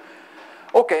 0.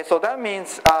 Okay, so that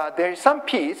means there is some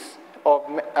piece of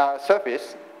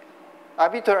surface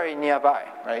arbitrary nearby,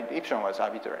 right? Epsilon was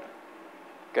arbitrary.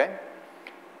 Okay.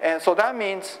 And so that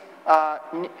means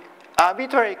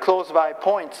arbitrary close by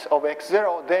points of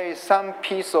x0, there is some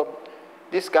piece of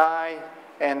this guy,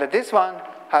 and this one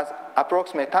has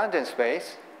approximate tangent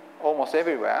space almost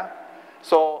everywhere.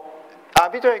 So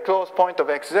arbitrary close point of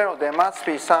x0, there must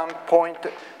be some point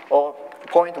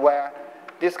where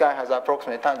this guy has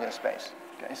approximate tangent space.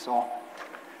 Okay, so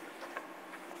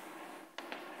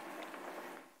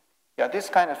yeah, this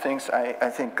kind of things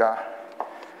I think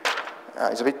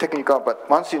it's a bit technical, but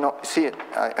once you see it,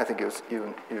 I think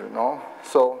you know.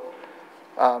 So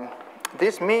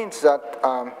this means that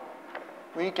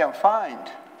we can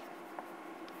find,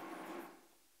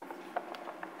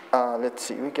 let's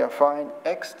see, we can find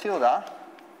x tilde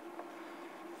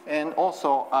and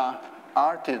also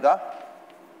r tilde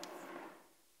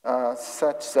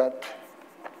such that,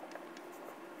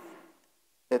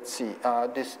 let's see,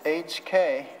 this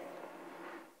hk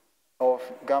of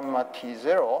gamma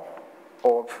T0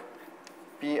 of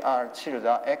br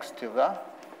tilde x tilde,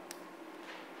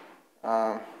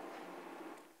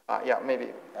 yeah, maybe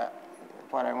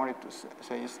what I wanted to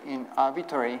say is in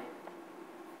arbitrary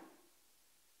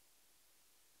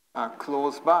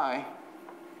close by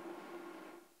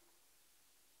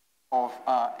of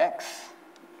x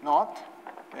naught.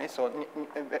 Okay, so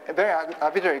a very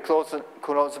arbitrary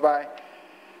close by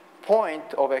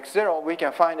point of x0, we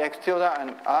can find x tilde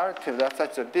and r tilde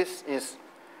such that this is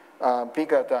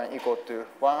bigger than equal to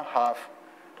 1/2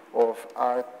 of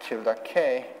r tilde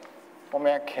k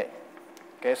omega k.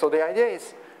 Okay, so the idea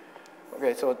is,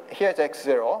 okay, so here's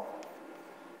x0.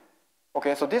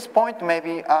 Okay, so this point may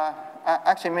be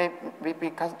actually may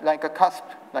be like a cusp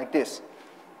like this.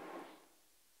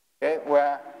 Okay,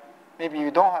 where maybe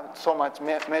you don't have so much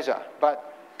measure,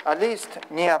 but at least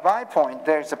nearby point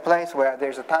there's a place where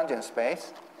there's a tangent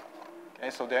space. Okay,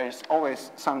 so there is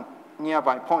always some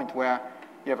nearby point where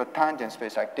you have a tangent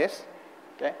space like this.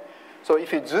 Okay, so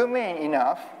if you zoom in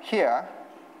enough here,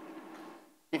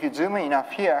 you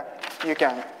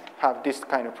can have this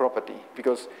kind of property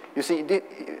because you see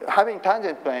having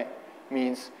tangent plane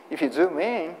means if you zoom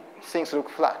in, things look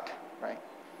flat, right?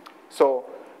 So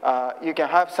you can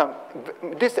have some,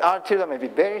 this r tilde may be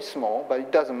very small, but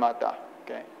it doesn't matter,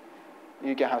 okay?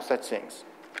 You can have such things.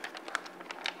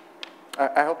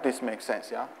 I hope this makes sense,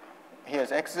 yeah?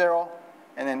 Here's x0,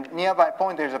 and then nearby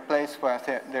point there's a place where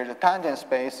there's a tangent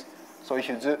space, so if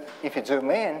you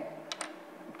zoom in,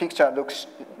 picture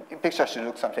should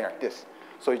look something like this.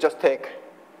 So you just take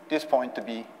this point to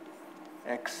be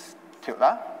x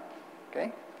tilde,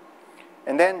 okay?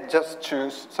 And then just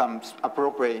choose some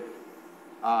appropriate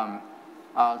r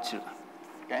tilde,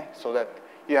 okay? So that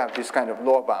you have this kind of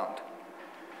lower bound.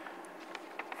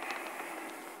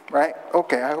 Right?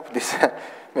 Okay, I hope this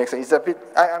makes sense. It's a bit,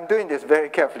 I'm doing this very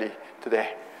carefully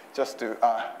today, just to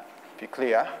be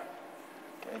clear,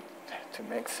 okay, to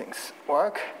make things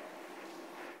work.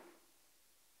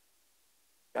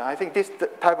 Yeah, I think this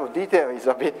type of detail is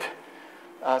a bit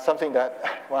something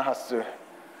that one has to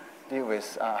deal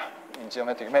with in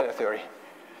geometric meta theory.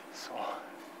 So,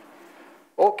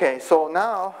 okay, so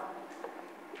now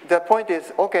the point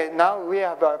is, okay, now we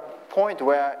have a point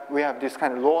where we have this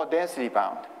kind of lower density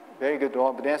bound, very good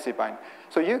lower density bound.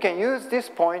 So you can use this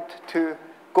point to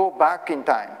go back in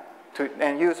time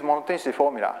and use monotonicity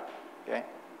formula, okay?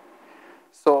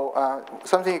 So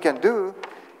something you can do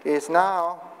is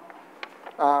now,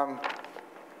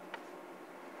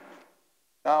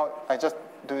 now I just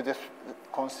do this,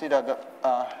 consider the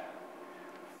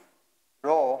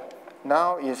rho.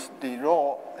 Now is the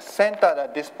rho centered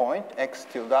at this point, x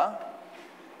tilde,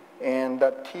 and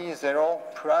the t0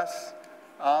 plus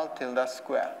r tilde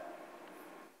square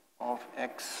of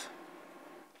x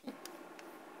t.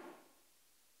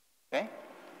 Okay?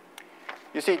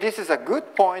 You see, this is a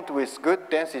good point with good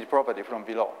density property from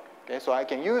below. Okay, so I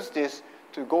can use this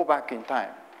to go back in time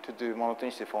to do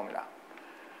monotonicity formula.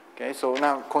 Okay, so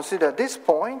now consider this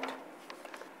point.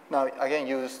 Now again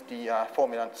use the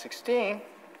formula 16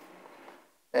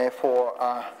 for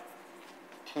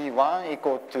t1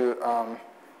 equal to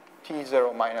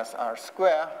t0 minus r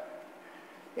square,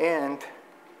 and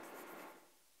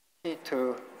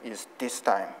t2 is this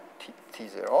time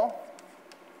t0.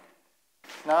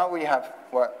 Now we have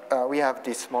what we have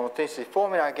this monotonicity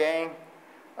formula again,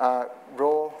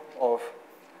 rho of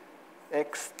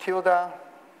x tilde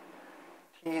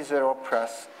t0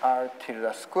 plus r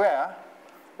tilde square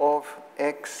of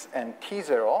x and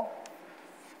t0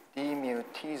 d mu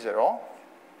t0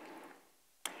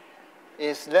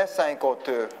 is less than or equal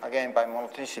to, again by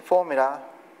monotonicity formula,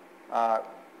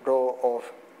 rho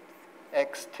of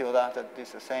x tilde, that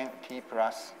is the same, t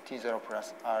plus t0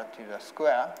 plus r tilde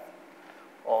square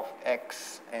of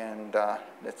x and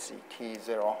let's see,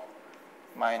 t0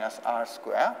 minus r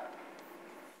square,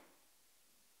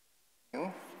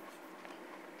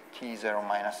 t0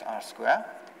 minus r square.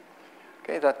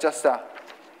 Okay, that's just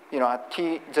you know,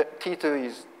 t2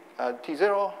 is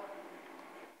t0.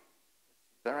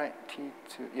 Is that right?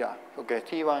 T2, yeah. Okay,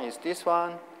 t1 is this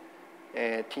one,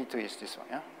 t2 is this one.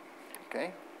 Yeah.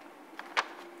 Okay.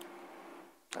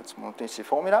 That's monotonicity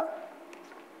formula.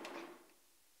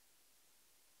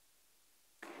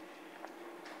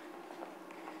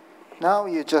 Now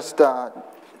you just do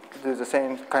the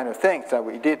same kind of things that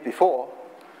we did before.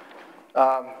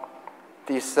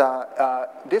 This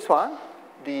one,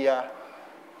 the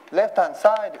left-hand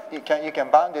side, you can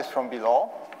bound this from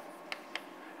below.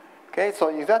 Okay, so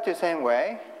exactly the same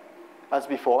way as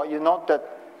before. You note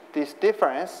that this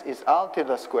difference is r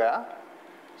tilde square.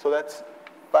 So that's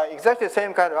by exactly the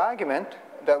same kind of argument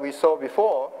that we saw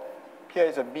before. Here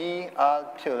is a b r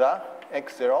tilde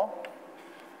x0.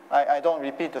 I don't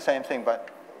repeat the same thing, but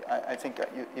I think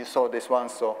you saw this one.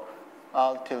 So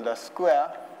r tilde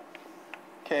square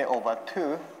k over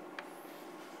 2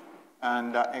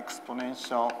 and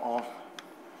exponential of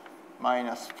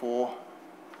minus 4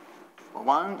 for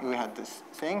 1. We had these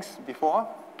things before.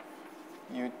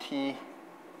 ut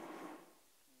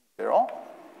 0.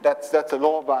 That's a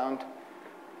lower bound,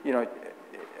 you know,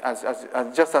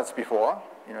 just as before,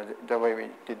 you know, the way we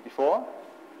did before.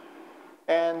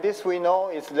 And this we know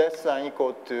is less than or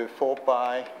equal to 4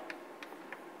 pi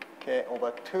k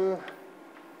over 2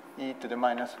 e to the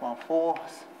minus 1/4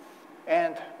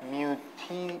 and mu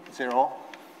t0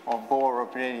 of bore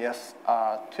of radius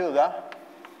tilde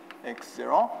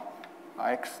x0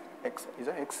 x is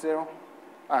that x0?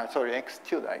 Sorry, x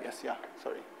tilde, I guess. Yeah,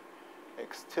 sorry,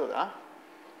 x tilde.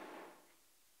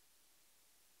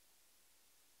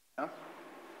 Yeah.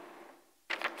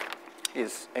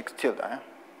 Is x tilde. Yeah?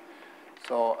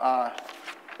 So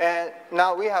and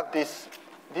now we have this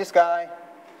guy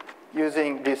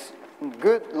using this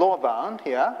good lower bound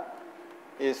here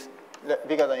is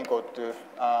bigger than or equal to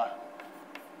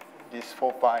this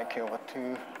 4 pi k over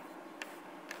 2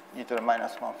 e to the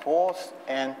minus 1/4,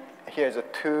 and here's a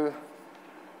 2.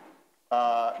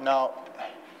 Now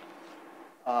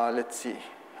let's see.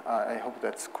 I hope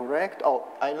that's correct. Oh,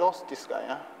 I lost this guy.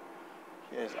 Yeah?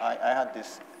 Here's I had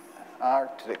this r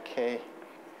to the k,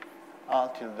 r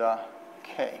tilde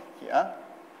k here.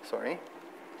 Sorry.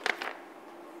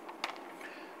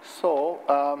 So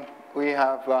we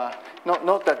have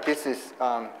note that this is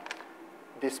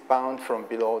this bound from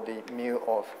below the mu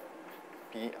of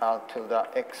b r tilde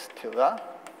x tilde.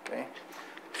 Okay,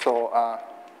 so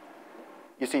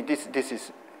you see this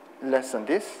is less than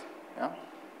this. Yeah.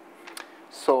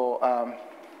 So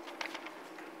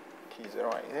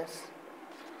T0 like this.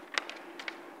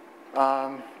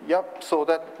 Yep. So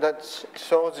that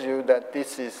shows you that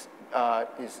this is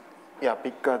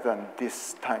bigger than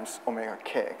this times omega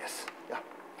k, I guess. Yeah.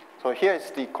 So here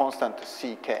is the constant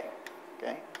ck.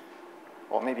 Okay.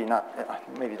 Or maybe not.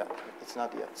 Maybe not. It's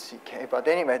not yet ck. But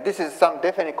anyway, this is some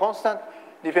definite constant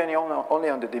depending only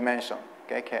on the dimension.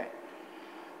 Okay. K.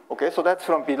 Okay. So that's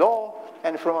from below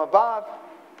and from above.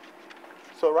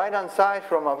 So right hand side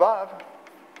from above.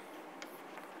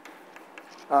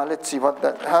 Let's see what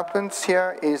that happens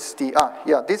here is the,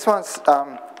 this one's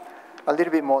a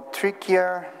little bit more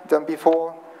trickier than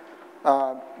before,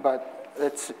 but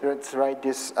let's write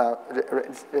this,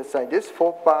 let's write this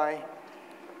 4 pi,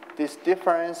 this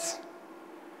difference,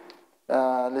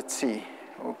 let's see,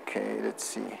 okay, let's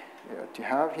see what you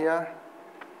have here.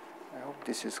 I hope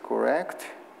this is correct.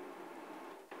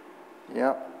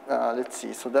 Yeah, let's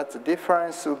see, so that's the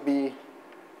difference would be,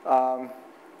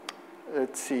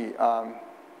 let's see,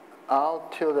 r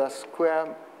tilde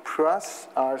square plus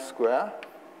r square,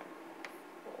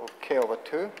 or k over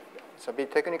 2. It's a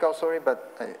bit technical, sorry,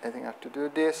 but I think I have to do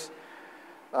this.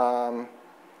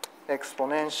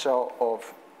 Exponential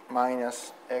of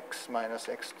minus x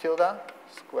tilde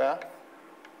square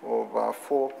over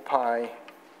 4 pi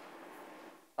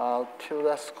r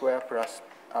tilde square plus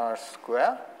r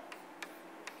square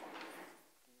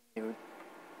mu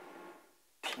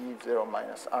t0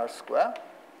 minus r square.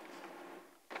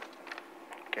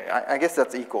 Okay, I guess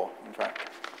that's equal, in fact.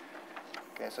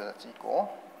 Okay, so that's equal.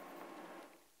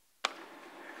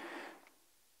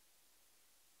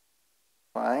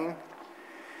 Fine.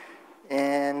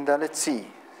 And let's see.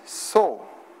 So,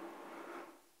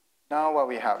 now what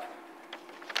we have.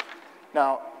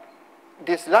 Now,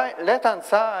 this left-hand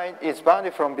side is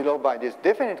bounded from below by this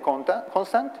definite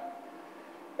constant.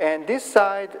 And this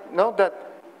side, note that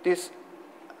this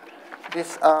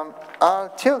r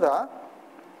tilde,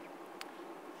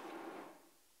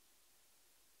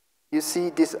 you see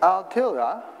this r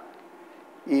tilde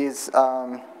is,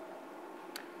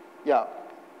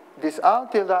 this r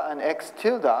tilde and x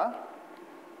tilde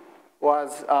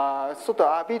was sort of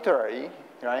arbitrary,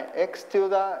 right? X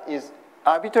tilde is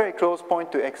arbitrary close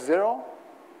point to x0,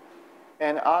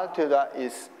 and r tilde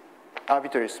is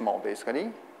arbitrary small,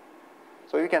 basically.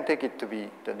 So you can take it to be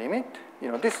the limit.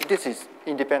 You know, this is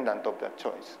independent of that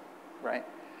choice, right?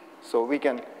 So we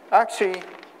can actually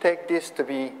take this to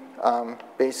be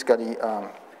basically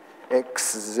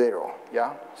x0,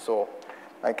 yeah? So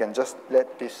I can just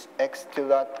let this x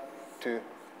tilde to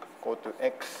go to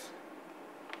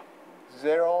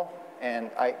x0,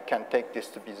 and I can take this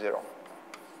to be 0.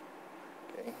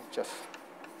 Okay, just.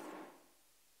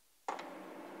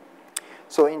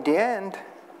 So in the end,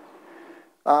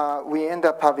 we end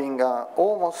up having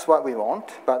almost what we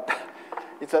want, but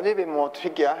it's a little bit more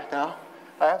trickier now.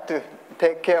 I have to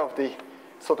take care of the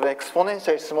sort of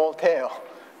exponentially small tail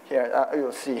here,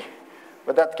 you'll see.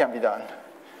 But that can be done.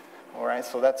 All right,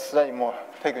 so that's slightly more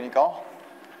technical.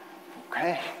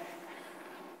 Okay.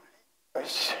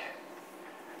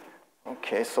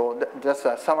 Okay, so just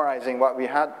summarizing what we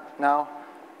had now.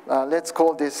 Let's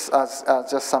call this as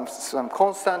just some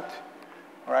constant.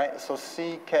 All right, so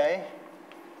ck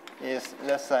is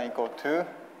less than or equal to.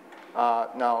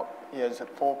 Now, here's a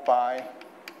 4 pi.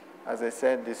 As I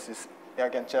said, this is, I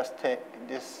can just take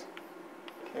this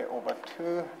k over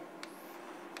 2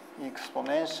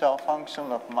 exponential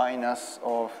function of minus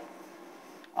of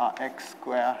x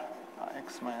square,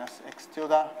 x minus x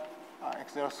tilde,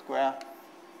 x0 square,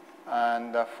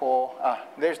 and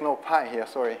there's no pi here,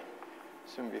 sorry,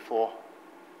 shouldn't be 4.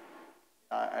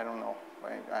 I don't know,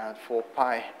 I had 4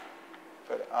 pi,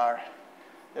 but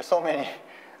there's so many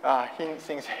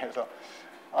things here, so,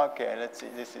 okay, let's see,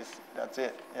 that's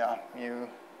it, yeah, mu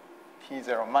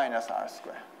t0 minus r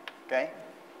square, okay?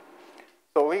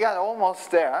 So we got almost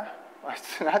there.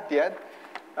 It's not yet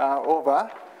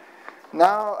over.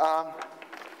 Now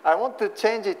I want to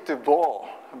change it to ball.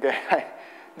 Okay,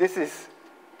 this is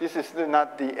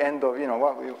not the end of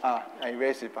what we. I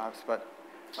erase it perhaps, but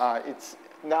it's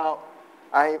now.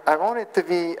 I want it to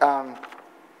be.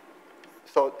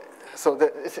 So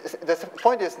the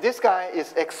point is, this guy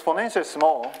is exponentially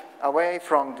small away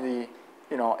from the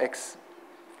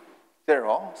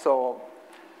x0. So.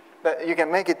 But you can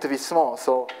make it to be small.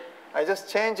 So I just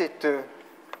change it to,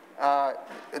 I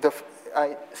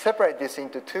separate this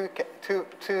into two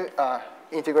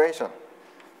integration.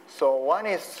 So one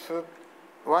is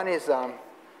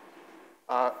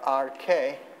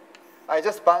Rk. I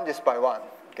just bound this by 1.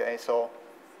 Okay, so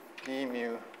d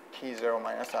mu T0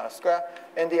 minus R square.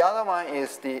 And the other one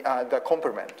is the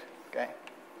complement. Okay.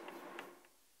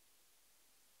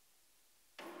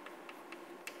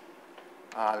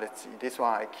 Let's see, this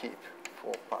one I keep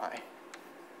 4 pi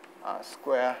R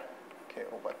square, K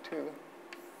over 2.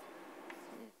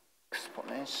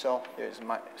 Exponential, here's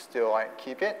my, still I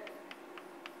keep it.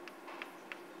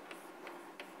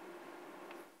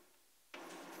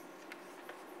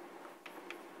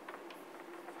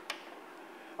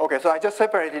 Okay, so I just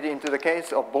separated into the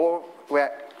case of ball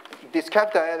where this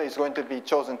capital L is going to be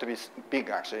chosen to be big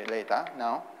actually later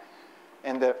now,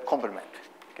 and the complement,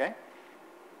 okay?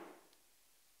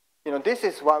 You know, this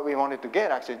is what we wanted to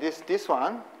get actually. This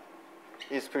one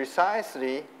is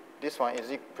precisely, this one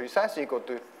is precisely equal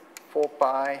to 4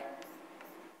 pi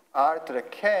R to the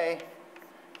K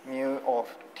mu of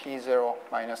T0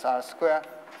 minus R square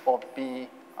of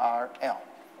BRL,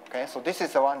 okay? So this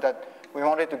is the one that we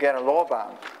wanted to get a lower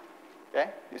bound,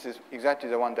 okay? This is exactly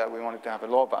the one that we wanted to have a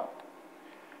lower bound.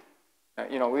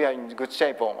 You know, we are in good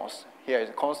shape almost. Here is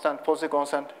a constant, positive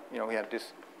constant. You know, we have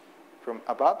this from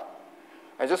above.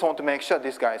 I just want to make sure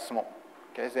this guy is small,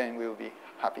 okay? Then we will be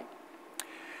happy.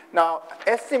 Now,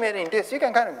 estimating this, you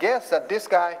can kind of guess that this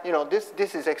guy, you know, this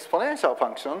is exponential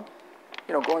function,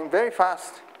 you know, going very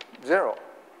fast, 0,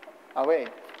 away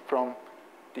from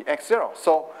the x0.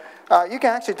 So you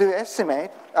can actually do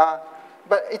estimate,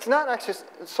 but it's not actually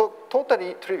so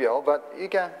totally trivial, but you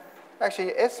can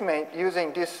actually estimate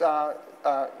using this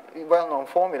well-known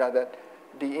formula that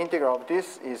the integral of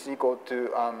this is equal to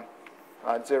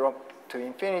 0 to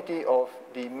infinity of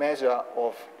the measure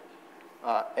of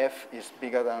f is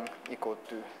bigger than equal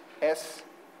to s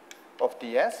of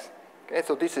ds. Okay,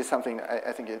 so this is something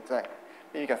I think it's like,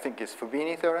 you can think it's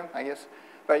Fubini theorem, I guess.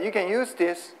 But you can use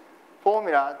this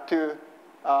formula to,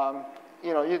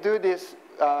 you know, you do this,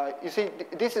 you see,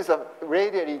 this is a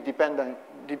radial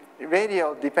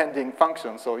dependent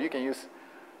function, so you can use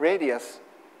radius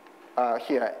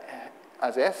here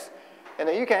as s. And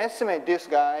then you can estimate this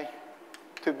guy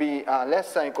to be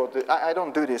less than equal to, I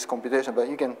don't do this computation, but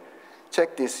you can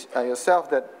check this yourself,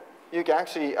 that you can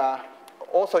actually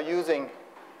also using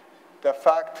the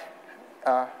fact,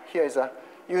 here is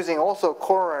using also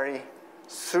corollary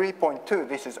 3.2,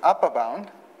 this is upper bound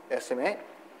estimate.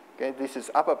 Okay, this is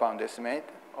upper bound estimate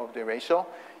of the ratio.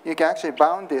 You can actually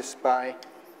bound this by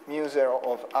mu 0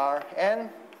 of Rn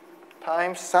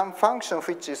times some function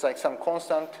which is like some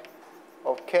constant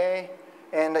of k.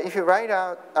 And if you write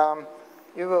out,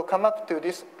 you will come up to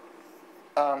this.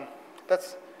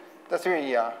 That's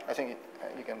really, I think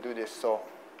you can do this, so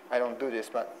I don't do this,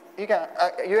 but you can,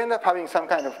 you end up having some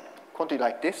kind of quantity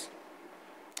like this,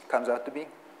 comes out to be,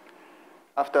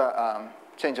 after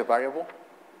change of variable.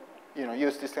 You know,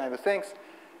 use this kind of things,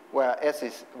 where s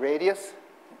is radius,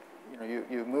 you know,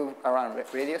 you move around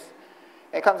radius.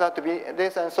 It comes out to be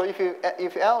this, and so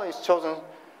if L is chosen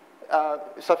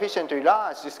sufficiently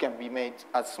large, this can be made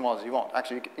as small as you want.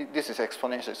 Actually, this is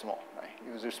exponentially small,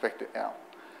 right, with respect to L.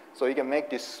 So you can make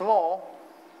this small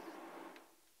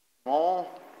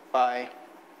by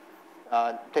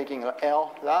taking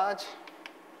L large,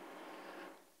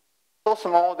 so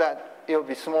small that it will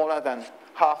be smaller than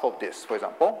half of this, for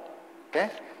example. Okay,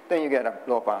 then you get a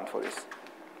lower bound for this,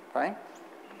 right?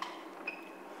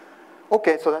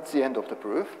 Okay, so that's the end of the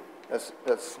proof. That's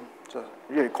just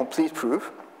really complete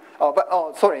proof. Oh,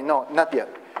 but sorry, no, not yet,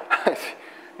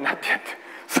 not yet.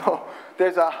 So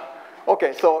there's a,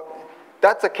 okay, so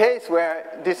that's a case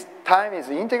where this time is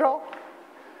integral.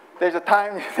 There's a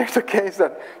case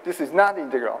that this is not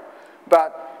integral.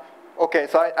 But okay,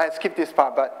 so I skipped this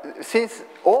part, but since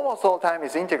almost all time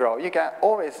is integral, you can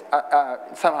always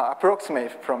somehow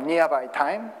approximate from nearby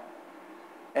time,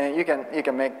 and you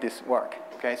can make this work.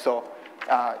 Okay, so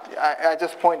I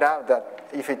just point out that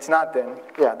if it's not, then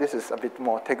yeah, this is a bit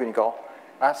more technical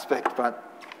aspect, but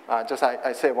just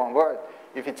I say one word.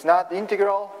 If it's not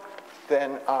integral,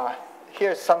 then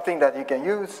here's something that you can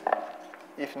use.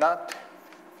 If not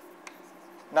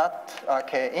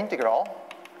okay, integral.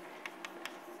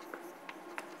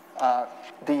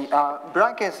 The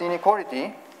Brakke's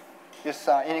inequality, this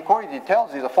inequality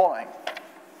tells you the following,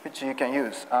 which you can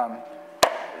use.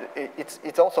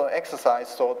 It's also an exercise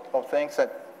sort of things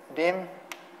that dim,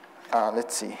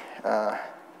 let's see,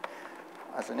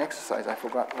 as an exercise, I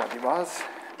forgot what it was.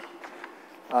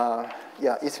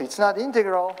 Yeah, if it's not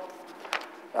integral,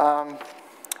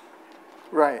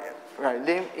 right,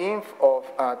 lim inf of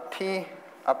t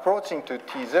approaching to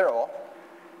t0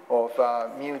 of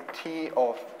mu t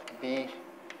of b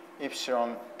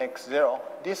epsilon x0.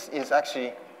 This is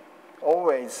actually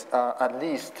always at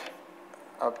least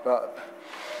above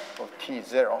of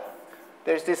T0.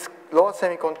 There's this lower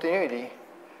semi-continuity.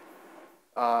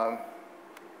 Oh,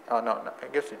 no, I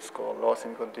guess it's called lower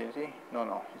semi-continuity.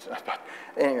 No, it's not. But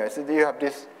anyway, so you have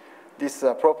this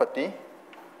property.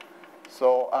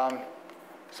 So,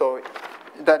 so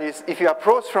that is, if you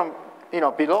approach from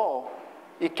below,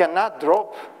 it cannot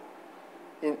drop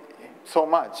in so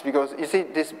much because you see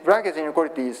this Brakke's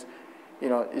inequality is,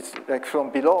 it's like from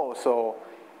below, so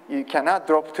you cannot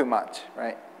drop too much,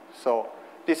 right? So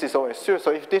this is always true.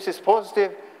 So if this is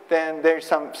positive, then there's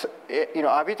some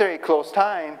arbitrary close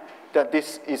time that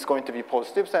this is going to be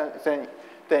positive.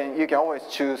 Then you can always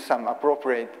choose some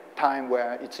appropriate time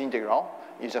where it's integral.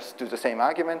 You just do the same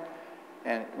argument,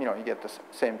 and you get the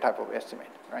same type of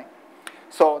estimate, right?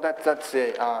 So that's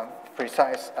a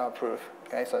precise proof.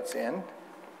 Okay, so that's the end.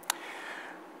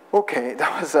 Okay,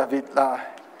 that was a bit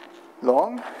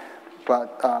long,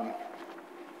 but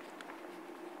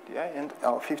did I end?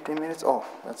 Oh, 15 minutes. Oh,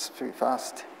 that's pretty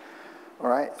fast. All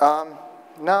right.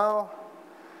 Now,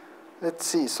 let's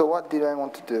see. So what did I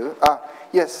want to do?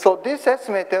 Yes. So this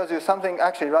estimate tells you something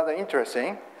actually rather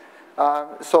interesting.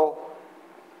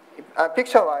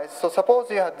 Picture-wise, so suppose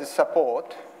you had this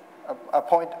support, a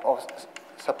point of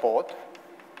support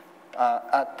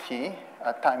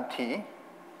at time t.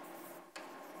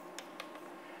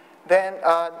 Then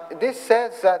this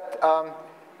says that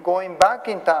going back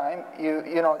in time,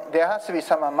 there has to be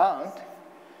some amount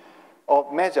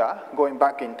of measure going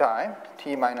back in time,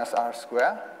 t minus r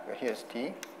squared. Here's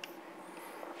t.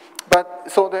 But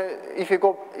so if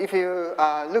you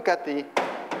look at the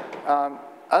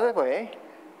other way,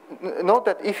 note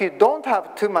that if you don't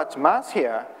have too much mass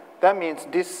here, that means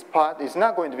this part is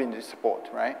not going to be in the support,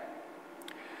 right?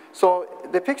 So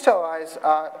the picture-wise,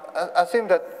 assume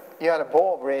that you had a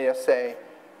ball radius, say,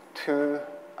 2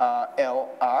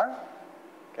 LR,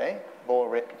 okay,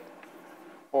 ball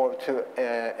 2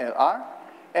 LR,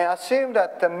 and assume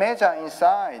that the measure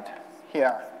inside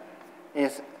here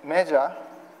is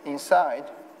inside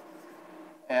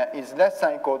is less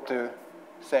than or equal to,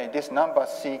 say, this number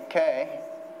CK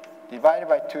divided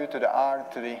by 2 to the R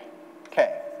to the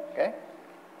K, okay?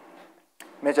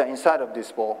 Measure inside of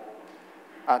this ball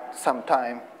at some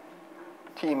time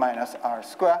t minus r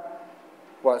squared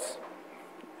was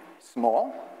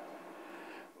small.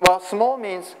 Well, small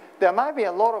means there might be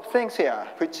a lot of things here,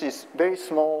 which is very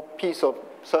small piece of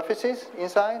surfaces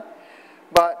inside.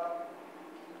 But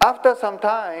after some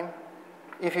time,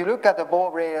 if you look at the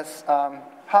ball radius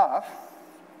half,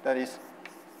 that is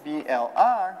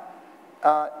BLR,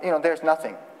 there's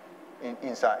nothing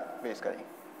inside, basically,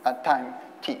 at time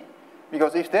t.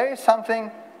 Because if there is something,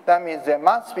 that means there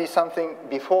must be something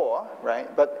before,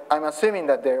 right? But I'm assuming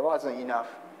that there wasn't enough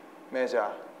measure.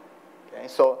 Okay,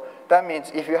 so that means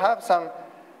if you have some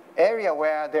area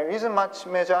where there isn't much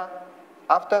measure,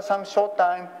 after some short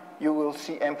time, you will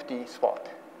see empty spot.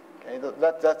 Okay,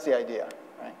 that's the idea,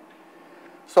 right?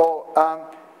 So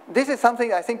this is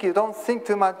something I think you don't think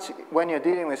too much when you're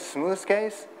dealing with smooth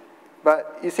case.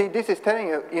 But you see, this is telling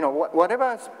you,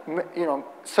 whatever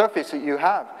surface you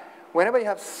have, whenever you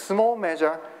have small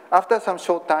measure, after some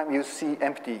short time, you see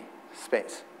empty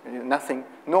space. Nothing,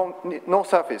 no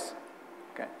surface.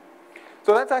 Okay.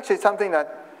 So that's actually something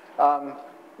that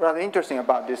rather interesting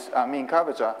about this mean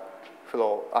curvature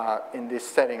flow in this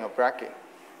setting of Brakke.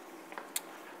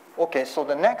 Okay, so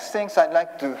the next things I'd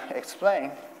like to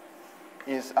explain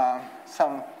is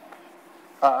something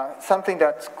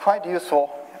that's quite useful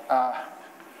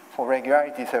for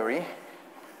regularity theory.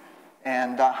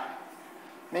 And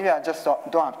maybe I just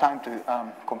don't have time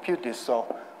to compute this,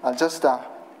 so I'll just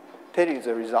tell you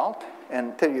the result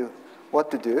and tell you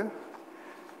what to do.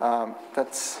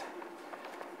 That's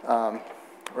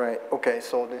right. Okay,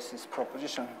 so this is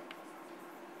proposition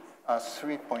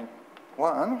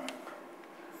 3.1.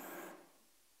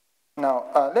 Now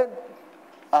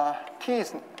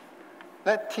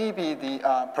let T be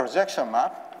the projection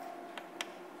map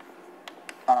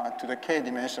to the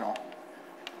k-dimensional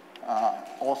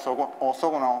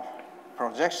orthogonal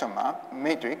projection map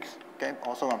matrix, okay,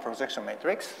 orthogonal projection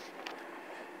matrix.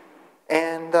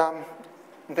 And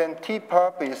then T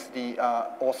perp is the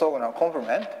orthogonal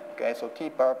complement, okay, so T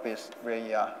perp is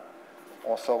the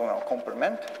orthogonal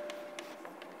complement.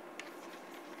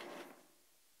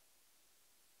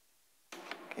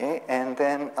 Okay, and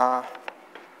then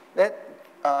let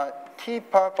T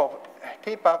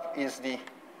perp is the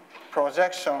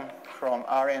projection from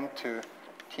Rn to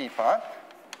T perp.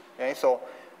 Okay, so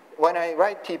when I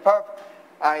write T perp,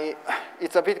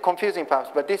 it's a bit confusing perhaps,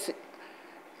 but this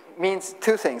means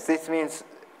two things. This means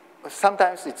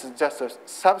sometimes it's just a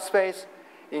subspace,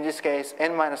 in this case,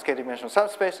 n minus k dimensional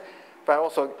subspace, but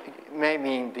also may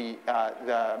mean the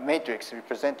matrix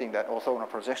representing that orthogonal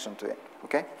projection to it,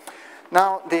 okay?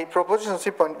 Now, the proposition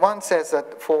 3.1 says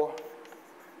that for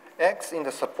x in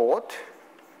the support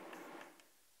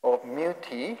of mu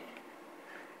t,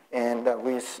 and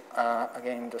with,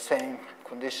 again, the same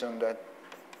condition that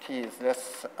t is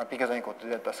less, bigger than or equal to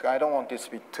delta square. I don't want this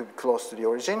to be too close to the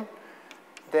origin.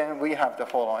 Then we have the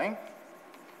following.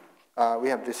 We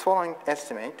have this following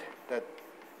estimate that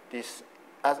this,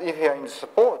 as if here in the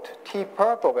support, t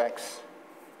perp of x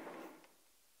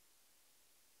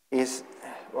is,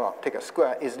 well, take a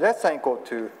square, is less than or equal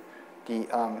to the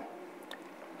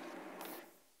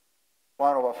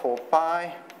 1 over 4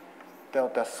 pi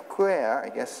delta square, I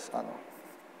guess,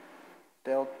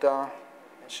 delta,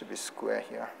 it should be square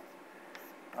here,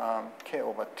 k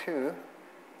over 2,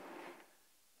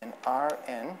 and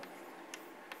Rn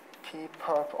t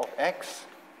perp of x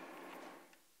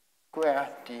square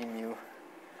d mu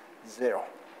 0,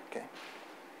 okay?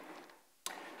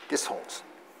 This holds.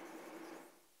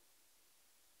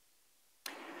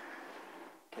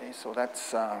 Okay, so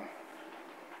that's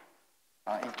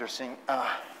interesting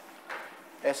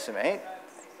estimate.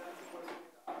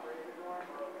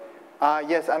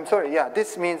 Yes, I'm sorry. Yeah,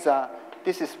 this means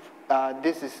this is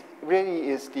really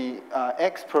is the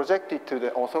x projected to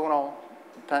the orthogonal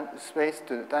space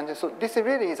to the tangent. So this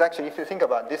really is actually, if you think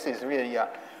about it, this is really a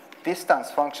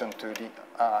distance function to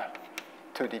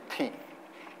the t.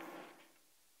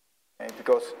 Okay,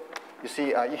 because you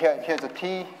see here's a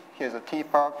t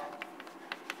perp,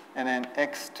 and then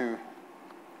x to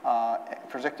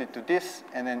projected to this,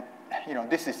 and then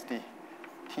this is the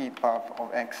t perp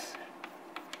of x.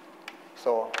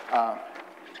 So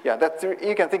yeah, that's,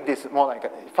 you can think this more like a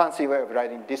fancy way of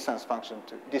writing distance function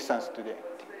to distance to the.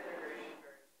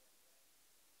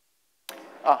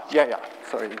 Yeah.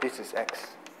 Sorry, this is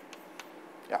x.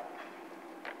 Yeah.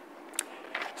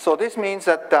 So this means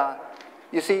that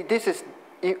you see, this is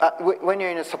when you're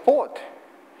in a support.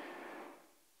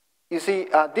 You see,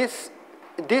 this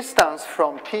distance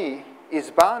from t is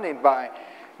bounded by,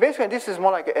 basically this is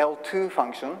more like a L2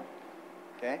 function,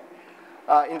 okay?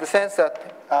 In the sense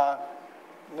that,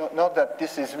 not that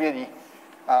this is really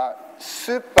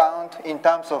sup bound in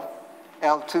terms of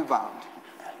L2 bound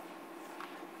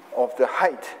of the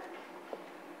height.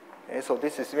 Okay, so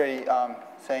this is really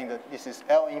saying that this is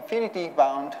L infinity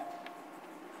bound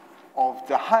of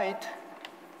the height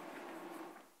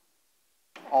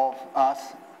of a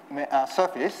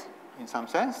surface in some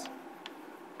sense.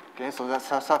 Okay, so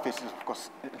that's a surface is of course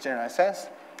generalized sense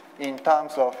in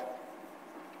terms of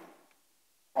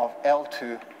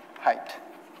L2 height.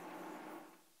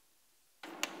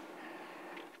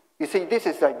 You see, this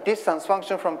is like distance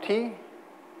function from t,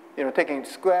 taking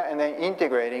square and then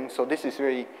integrating. So this is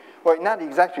really, well, not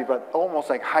exactly, but almost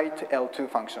like height L2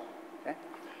 function. Okay?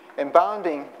 And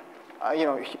bounding,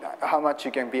 how much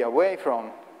you can be away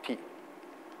from t.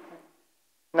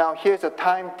 Now here's a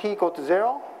time t equal to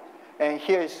 0, and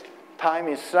here's time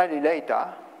is slightly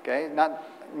later. Okay, not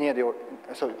near the.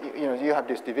 So you have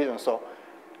this division. So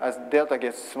as delta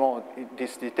gets small,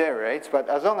 this deteriorates. But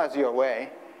as long as you're away,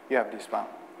 you have this bound.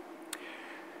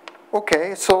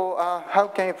 Okay, so how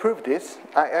can you prove this?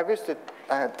 I wish that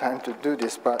I had time to do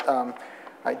this, but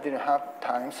I didn't have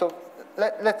time. So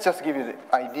let's just give you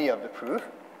the idea of the proof.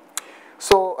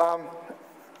 So,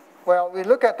 well, we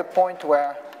look at the point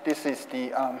where this is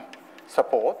the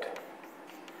support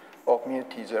of mu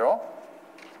t0.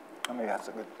 Maybe that's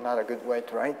not a good way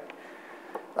to write.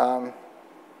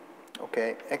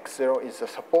 Okay, x0 is the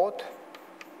support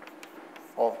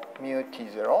of mu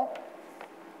t0.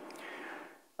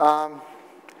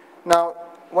 Now,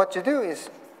 what you do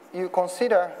is you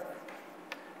consider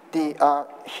the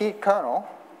heat kernel,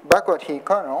 backward heat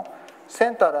kernel,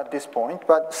 centered at this point,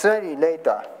 but slightly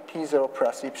later, t0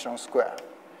 plus epsilon square.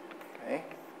 Okay,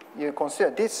 you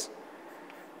consider this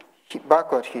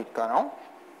backward heat kernel.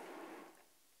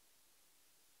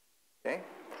 Okay,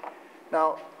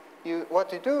 now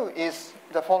what you do is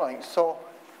the following. So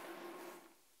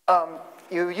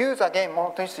you use again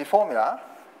monotonicity formula,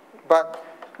 but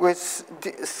with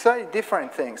slightly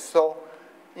different things. So,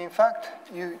 in fact,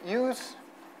 you use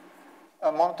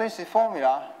a monotonicity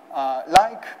formula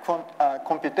like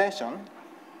computation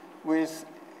with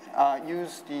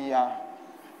use the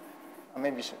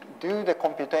maybe do the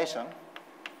computation,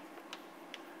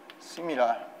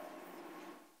 similar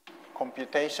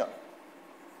computation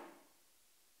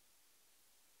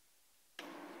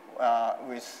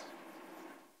with,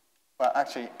 well,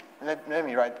 actually, let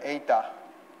me write eta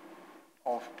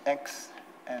of x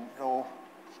and rho,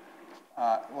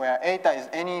 where eta is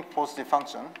any positive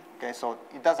function, Okay, so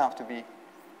it doesn't have to be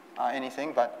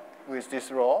anything, but with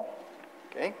this rho,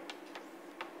 okay.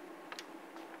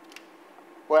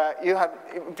 Where you have,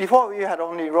 before you had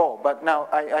only rho, but now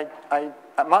I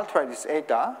multiply this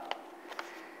eta.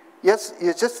 Yes,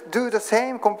 you just do the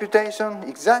same computation,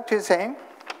 exactly the same,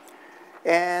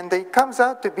 and it comes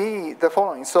out to be the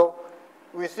following. So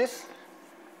with this,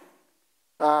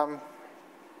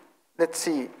 let's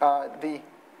see, the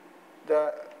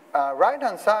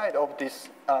right-hand side of this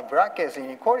Brakke's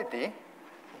inequality,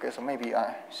 okay, so maybe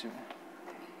I should,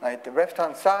 right, the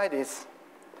left-hand side is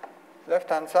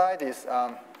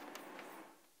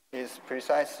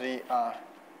precisely,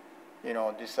 you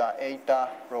know, this eta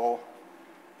rho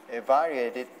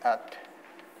evaluated at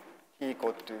t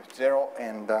equal to 0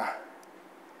 and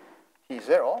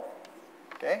t0,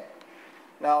 okay?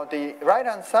 Now the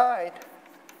right-hand side,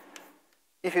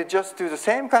 if you just do the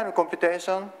same kind of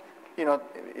computation, you know,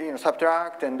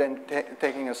 subtract and then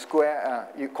taking a square,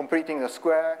 you completing the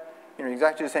square, you know,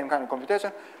 exactly the same kind of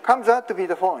computation, comes out to be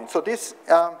the following. So this,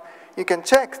 you can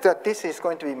check that this is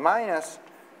going to be minus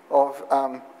of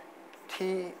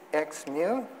tx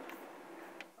mu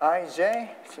ij,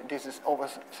 so this is over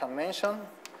summation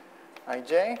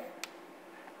ij,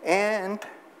 and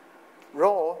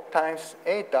rho times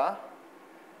eta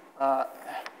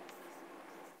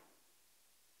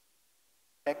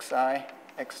xi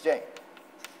xj.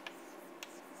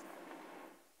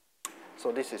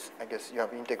 So this is, I guess, you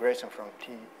have integration from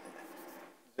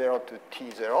t0 to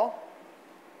t0.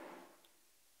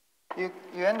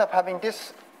 You end up having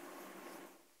this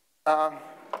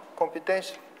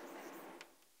computation.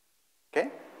 Okay?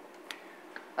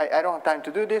 I don't have time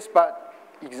to do this, but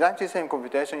exactly the same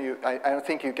computation, I don't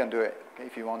think you can do it, okay,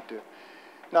 if you want to.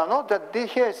 Now note that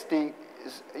here is the,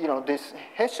 you know, this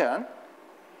Hessian,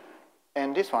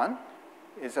 and this one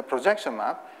is a projection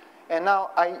map. And now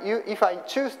if I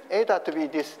choose eta to be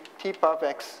this t power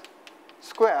x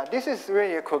squared, this is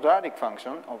really a quadratic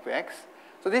function of x.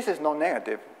 So this is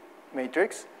non-negative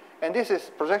matrix. And this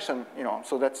is projection, you know,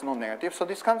 so that's non-negative. So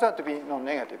this comes out to be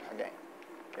non-negative again.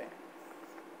 Okay.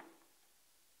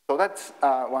 So that's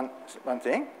one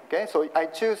thing. Okay. So I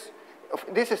choose,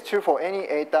 this is true for any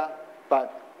eta,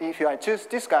 but if I choose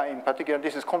this guy in particular,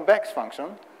 this is convex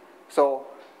function. So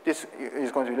this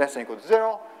is going to be less than or equal to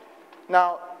 0.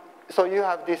 Now, so you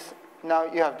have this, now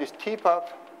you have this t power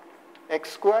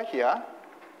x squared here,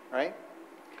 right?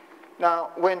 Now,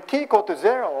 when t equal to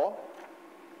 0,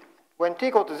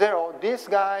 this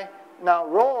guy, now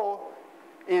rho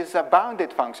is a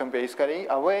bounded function basically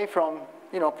away from,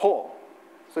 you know, pole.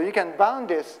 So you can bound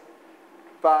this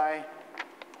by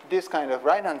this kind of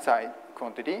right-hand side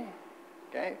quantity,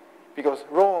 okay? Because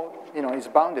rho, you know, is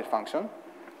bounded function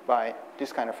by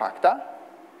this kind of factor.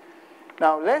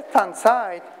 Now left-hand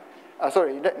side,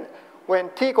 when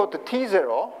t equal to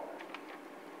t0,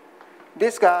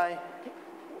 this guy,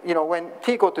 you know, when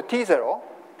t equal to t0,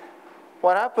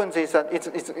 what happens is that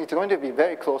it's going to be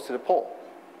very close to the pole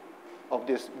of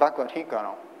this backward heat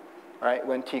kernel, right?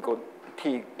 When t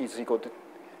is equal to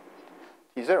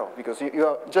t0, because you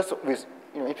are just with,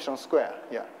 you know, epsilon square,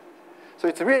 yeah. So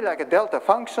it's really like a delta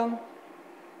function,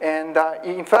 and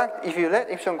in fact, if you let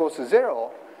epsilon go to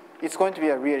 0, it's going to be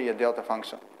really a delta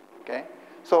function, okay?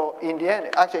 So in the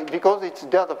end, actually, because it's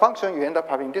delta function, you end up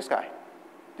having this guy,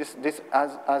 this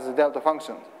as a delta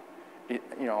function, you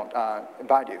know,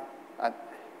 value.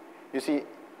 You see,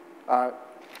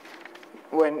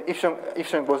 when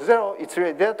epsilon goes 0, it's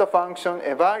really delta function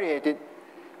evaluated,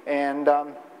 and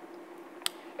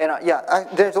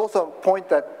there's also a point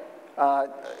that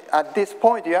at this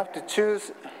point you have to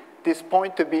choose this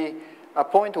point to be a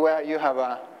point where you have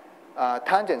a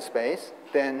tangent space.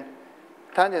 Then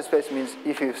tangent space means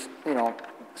if you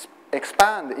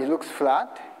expand, it looks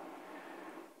flat.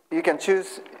 You can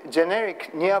choose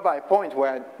generic nearby point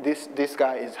where this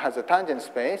guy has a tangent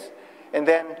space, and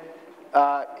then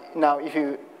now if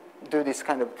you do this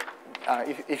kind of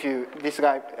this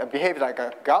guy behaves like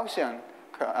a Gaussian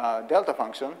delta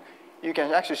function, you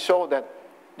can actually show that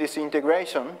this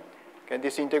integration, okay,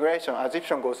 this integration as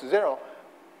epsilon goes to 0,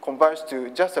 converges to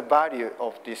just a value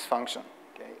of this function.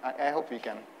 Okay, I hope you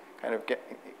can kind of get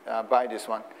by this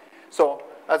one. So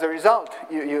as a result,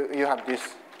 you have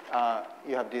this.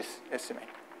 You have this estimate,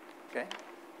 okay?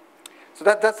 So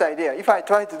that's the idea. If I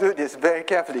try to do this very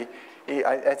carefully,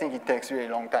 I think it takes a really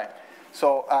long time.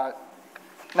 So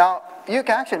now you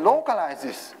can actually localize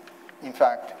this, in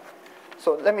fact.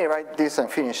 So let me write this and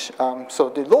finish. So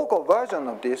the local version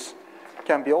of this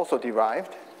can be also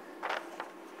derived.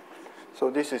 So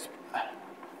this is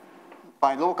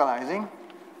by localizing.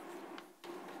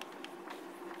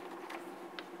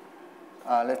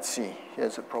 let's see,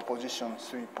 here's a proposition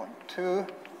 3.2.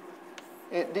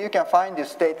 You can find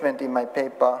this statement in my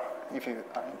paper if you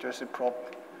are interested,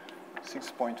 prop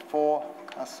 6.4,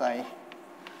 Kasai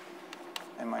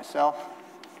and myself.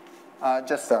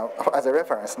 Just as a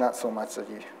reference, not so much that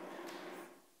you.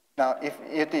 Now, if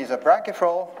it is a Brakke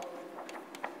flow,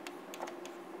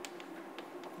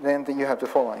 then you have the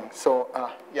following. So,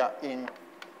 yeah, in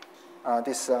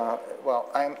this, well,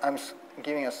 I'm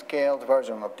giving a scaled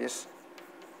version of this.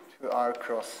 2r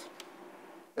cross,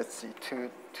 let's see,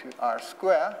 2r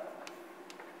square.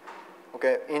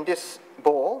 Okay, in this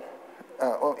ball,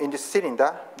 or in this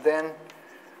cylinder, then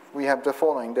we have the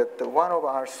following, that the 1 over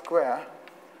r square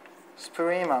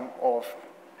spurium of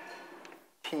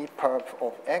t perp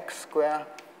of x square,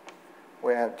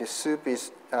 where the sup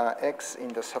is x in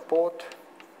the support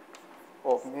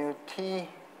of mu t,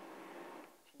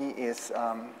 t is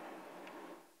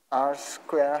r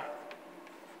square,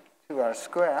 2r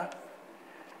square,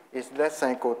 is less than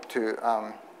or equal to,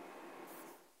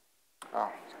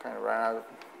 oh, it's kind of ran out of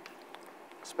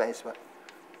space, but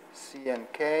c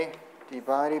and k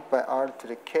divided by r to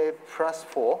the k plus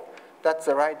 4. That's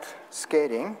the right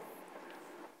scaling,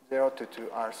 0 to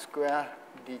 2r square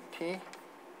dt,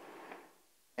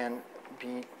 and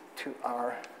b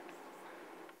 2r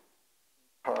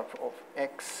perp of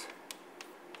x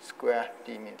square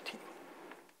d mu t.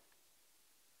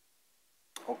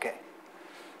 Okay,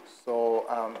 so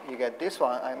you get this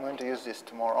one. I'm going to use this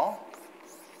tomorrow.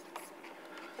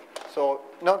 So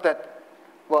note that,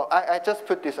 well, I just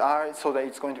put this r so that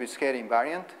it's going to be scale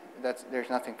invariant. There's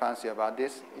nothing fancy about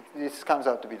this. This comes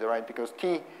out to be the right, because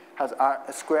t has r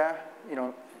square, you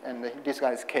know, and this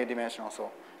guy is k dimensional,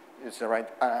 so it's the right.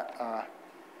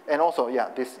 And also, yeah,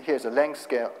 here's a length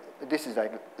scale. This is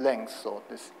like length, so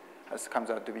this comes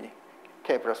out to be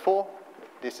k plus 4.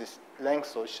 This is length,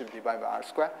 so it should be divided by r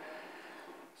square.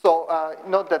 So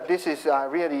note that this is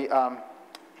really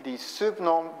the sup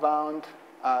norm bound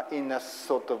in a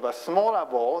sort of a smaller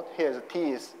ball. Here's the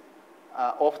t is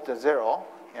off the 0,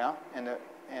 yeah,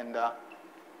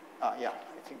 yeah,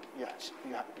 I think,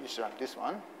 yeah, you should have this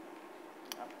one.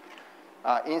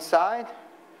 Inside,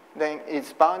 then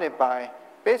it's bounded by,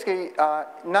 basically,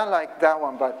 not like that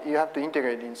one, but you have to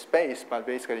integrate in space, but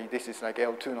basically this is like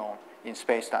L2 norm in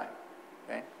space-time,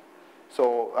 okay?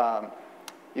 So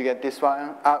you get this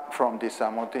one out from this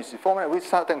multiplicity formula with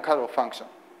certain cutoff function,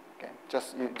 okay?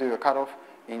 Just you do a cutoff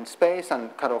in space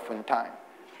and cutoff in time.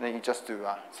 Then you just do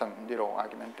some little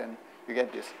argument, and you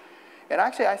get this. And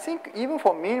actually, I think even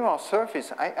for minimal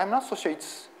surface, I'm not so sure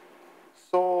it's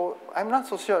so, I'm not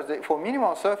so sure that for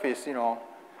minimal surface, you know,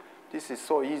 this is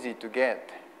so easy to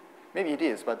get. Maybe it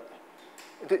is, but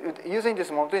using this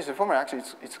multiplicity formula, actually,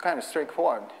 it's kind of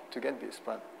straightforward to get this.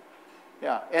 But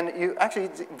yeah, and you actually,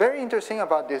 very interesting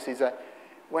about this is that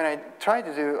when I try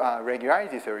to do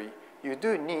regularity theory, you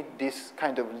do need this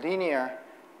kind of linear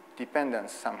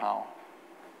dependence somehow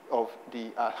of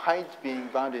the height being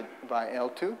bounded by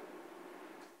L2.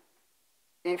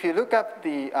 If you look up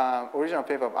the original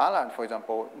paper of Allard, for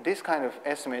example, this kind of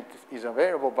estimate is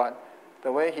available, but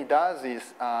the way he does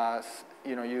is,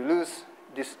 you know, you lose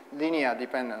this linear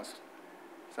dependence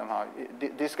somehow.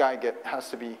 This guy has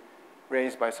to be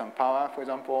raised by some power, for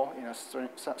example, in a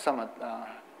somewhat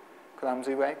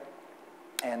clumsy way.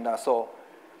 And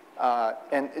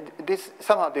this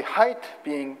somehow the height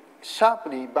being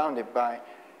sharply bounded by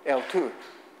L2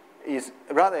 is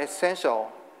rather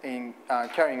essential in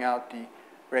carrying out the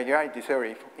regularity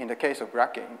theory in the case of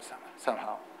Brakke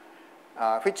somehow,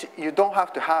 which you don't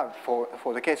have to have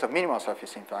for the case of minimal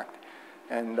surface, in fact.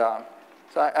 And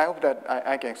so I hope that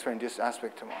I can explain this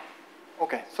aspect tomorrow.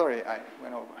 Okay, sorry, I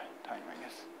went over time, I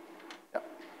guess.